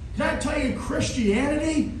 Can I tell you,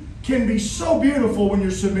 Christianity can be so beautiful when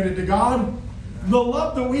you're submitted to God. The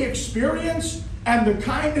love that we experience, and the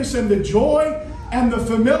kindness and the joy and the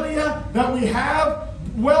familia that we have,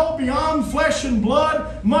 well beyond flesh and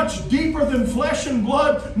blood, much deeper than flesh and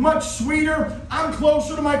blood, much sweeter. I'm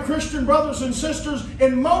closer to my Christian brothers and sisters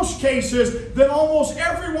in most cases than almost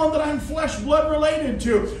everyone that I'm flesh blood related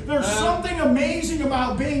to. There's something amazing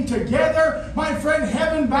about being together, my friend,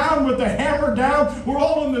 heaven bound with the hammer down. We're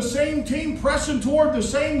all on the same team, pressing toward the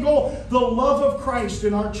same goal. The love of Christ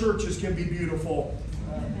in our churches can be beautiful.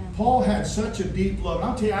 Paul had such a deep love. And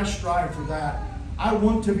I'll tell you, I strive for that. I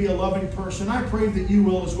want to be a loving person. I pray that you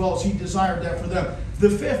will as well, as he desired that for them.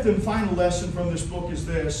 The fifth and final lesson from this book is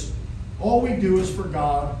this: all we do is for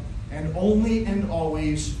God, and only and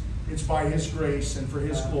always it's by his grace and for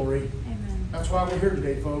his glory. Amen. That's why we're here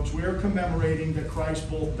today, folks. We are commemorating that Christ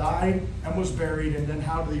both died and was buried, and then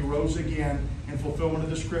how he rose again in fulfillment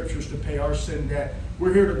of the Scriptures to pay our sin debt.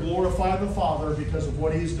 We're here to glorify the Father because of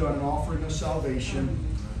what he's done in offering us salvation.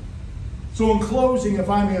 So in closing, if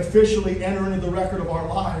I may officially enter into the record of our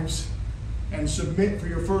lives and submit for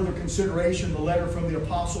your further consideration the letter from the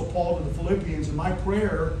Apostle Paul to the Philippians, and my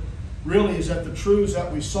prayer really is that the truths that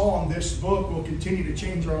we saw in this book will continue to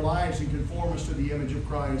change our lives and conform us to the image of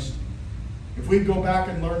Christ. If we go back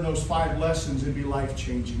and learn those 5 lessons, it'd be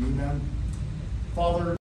life-changing. Amen. Father,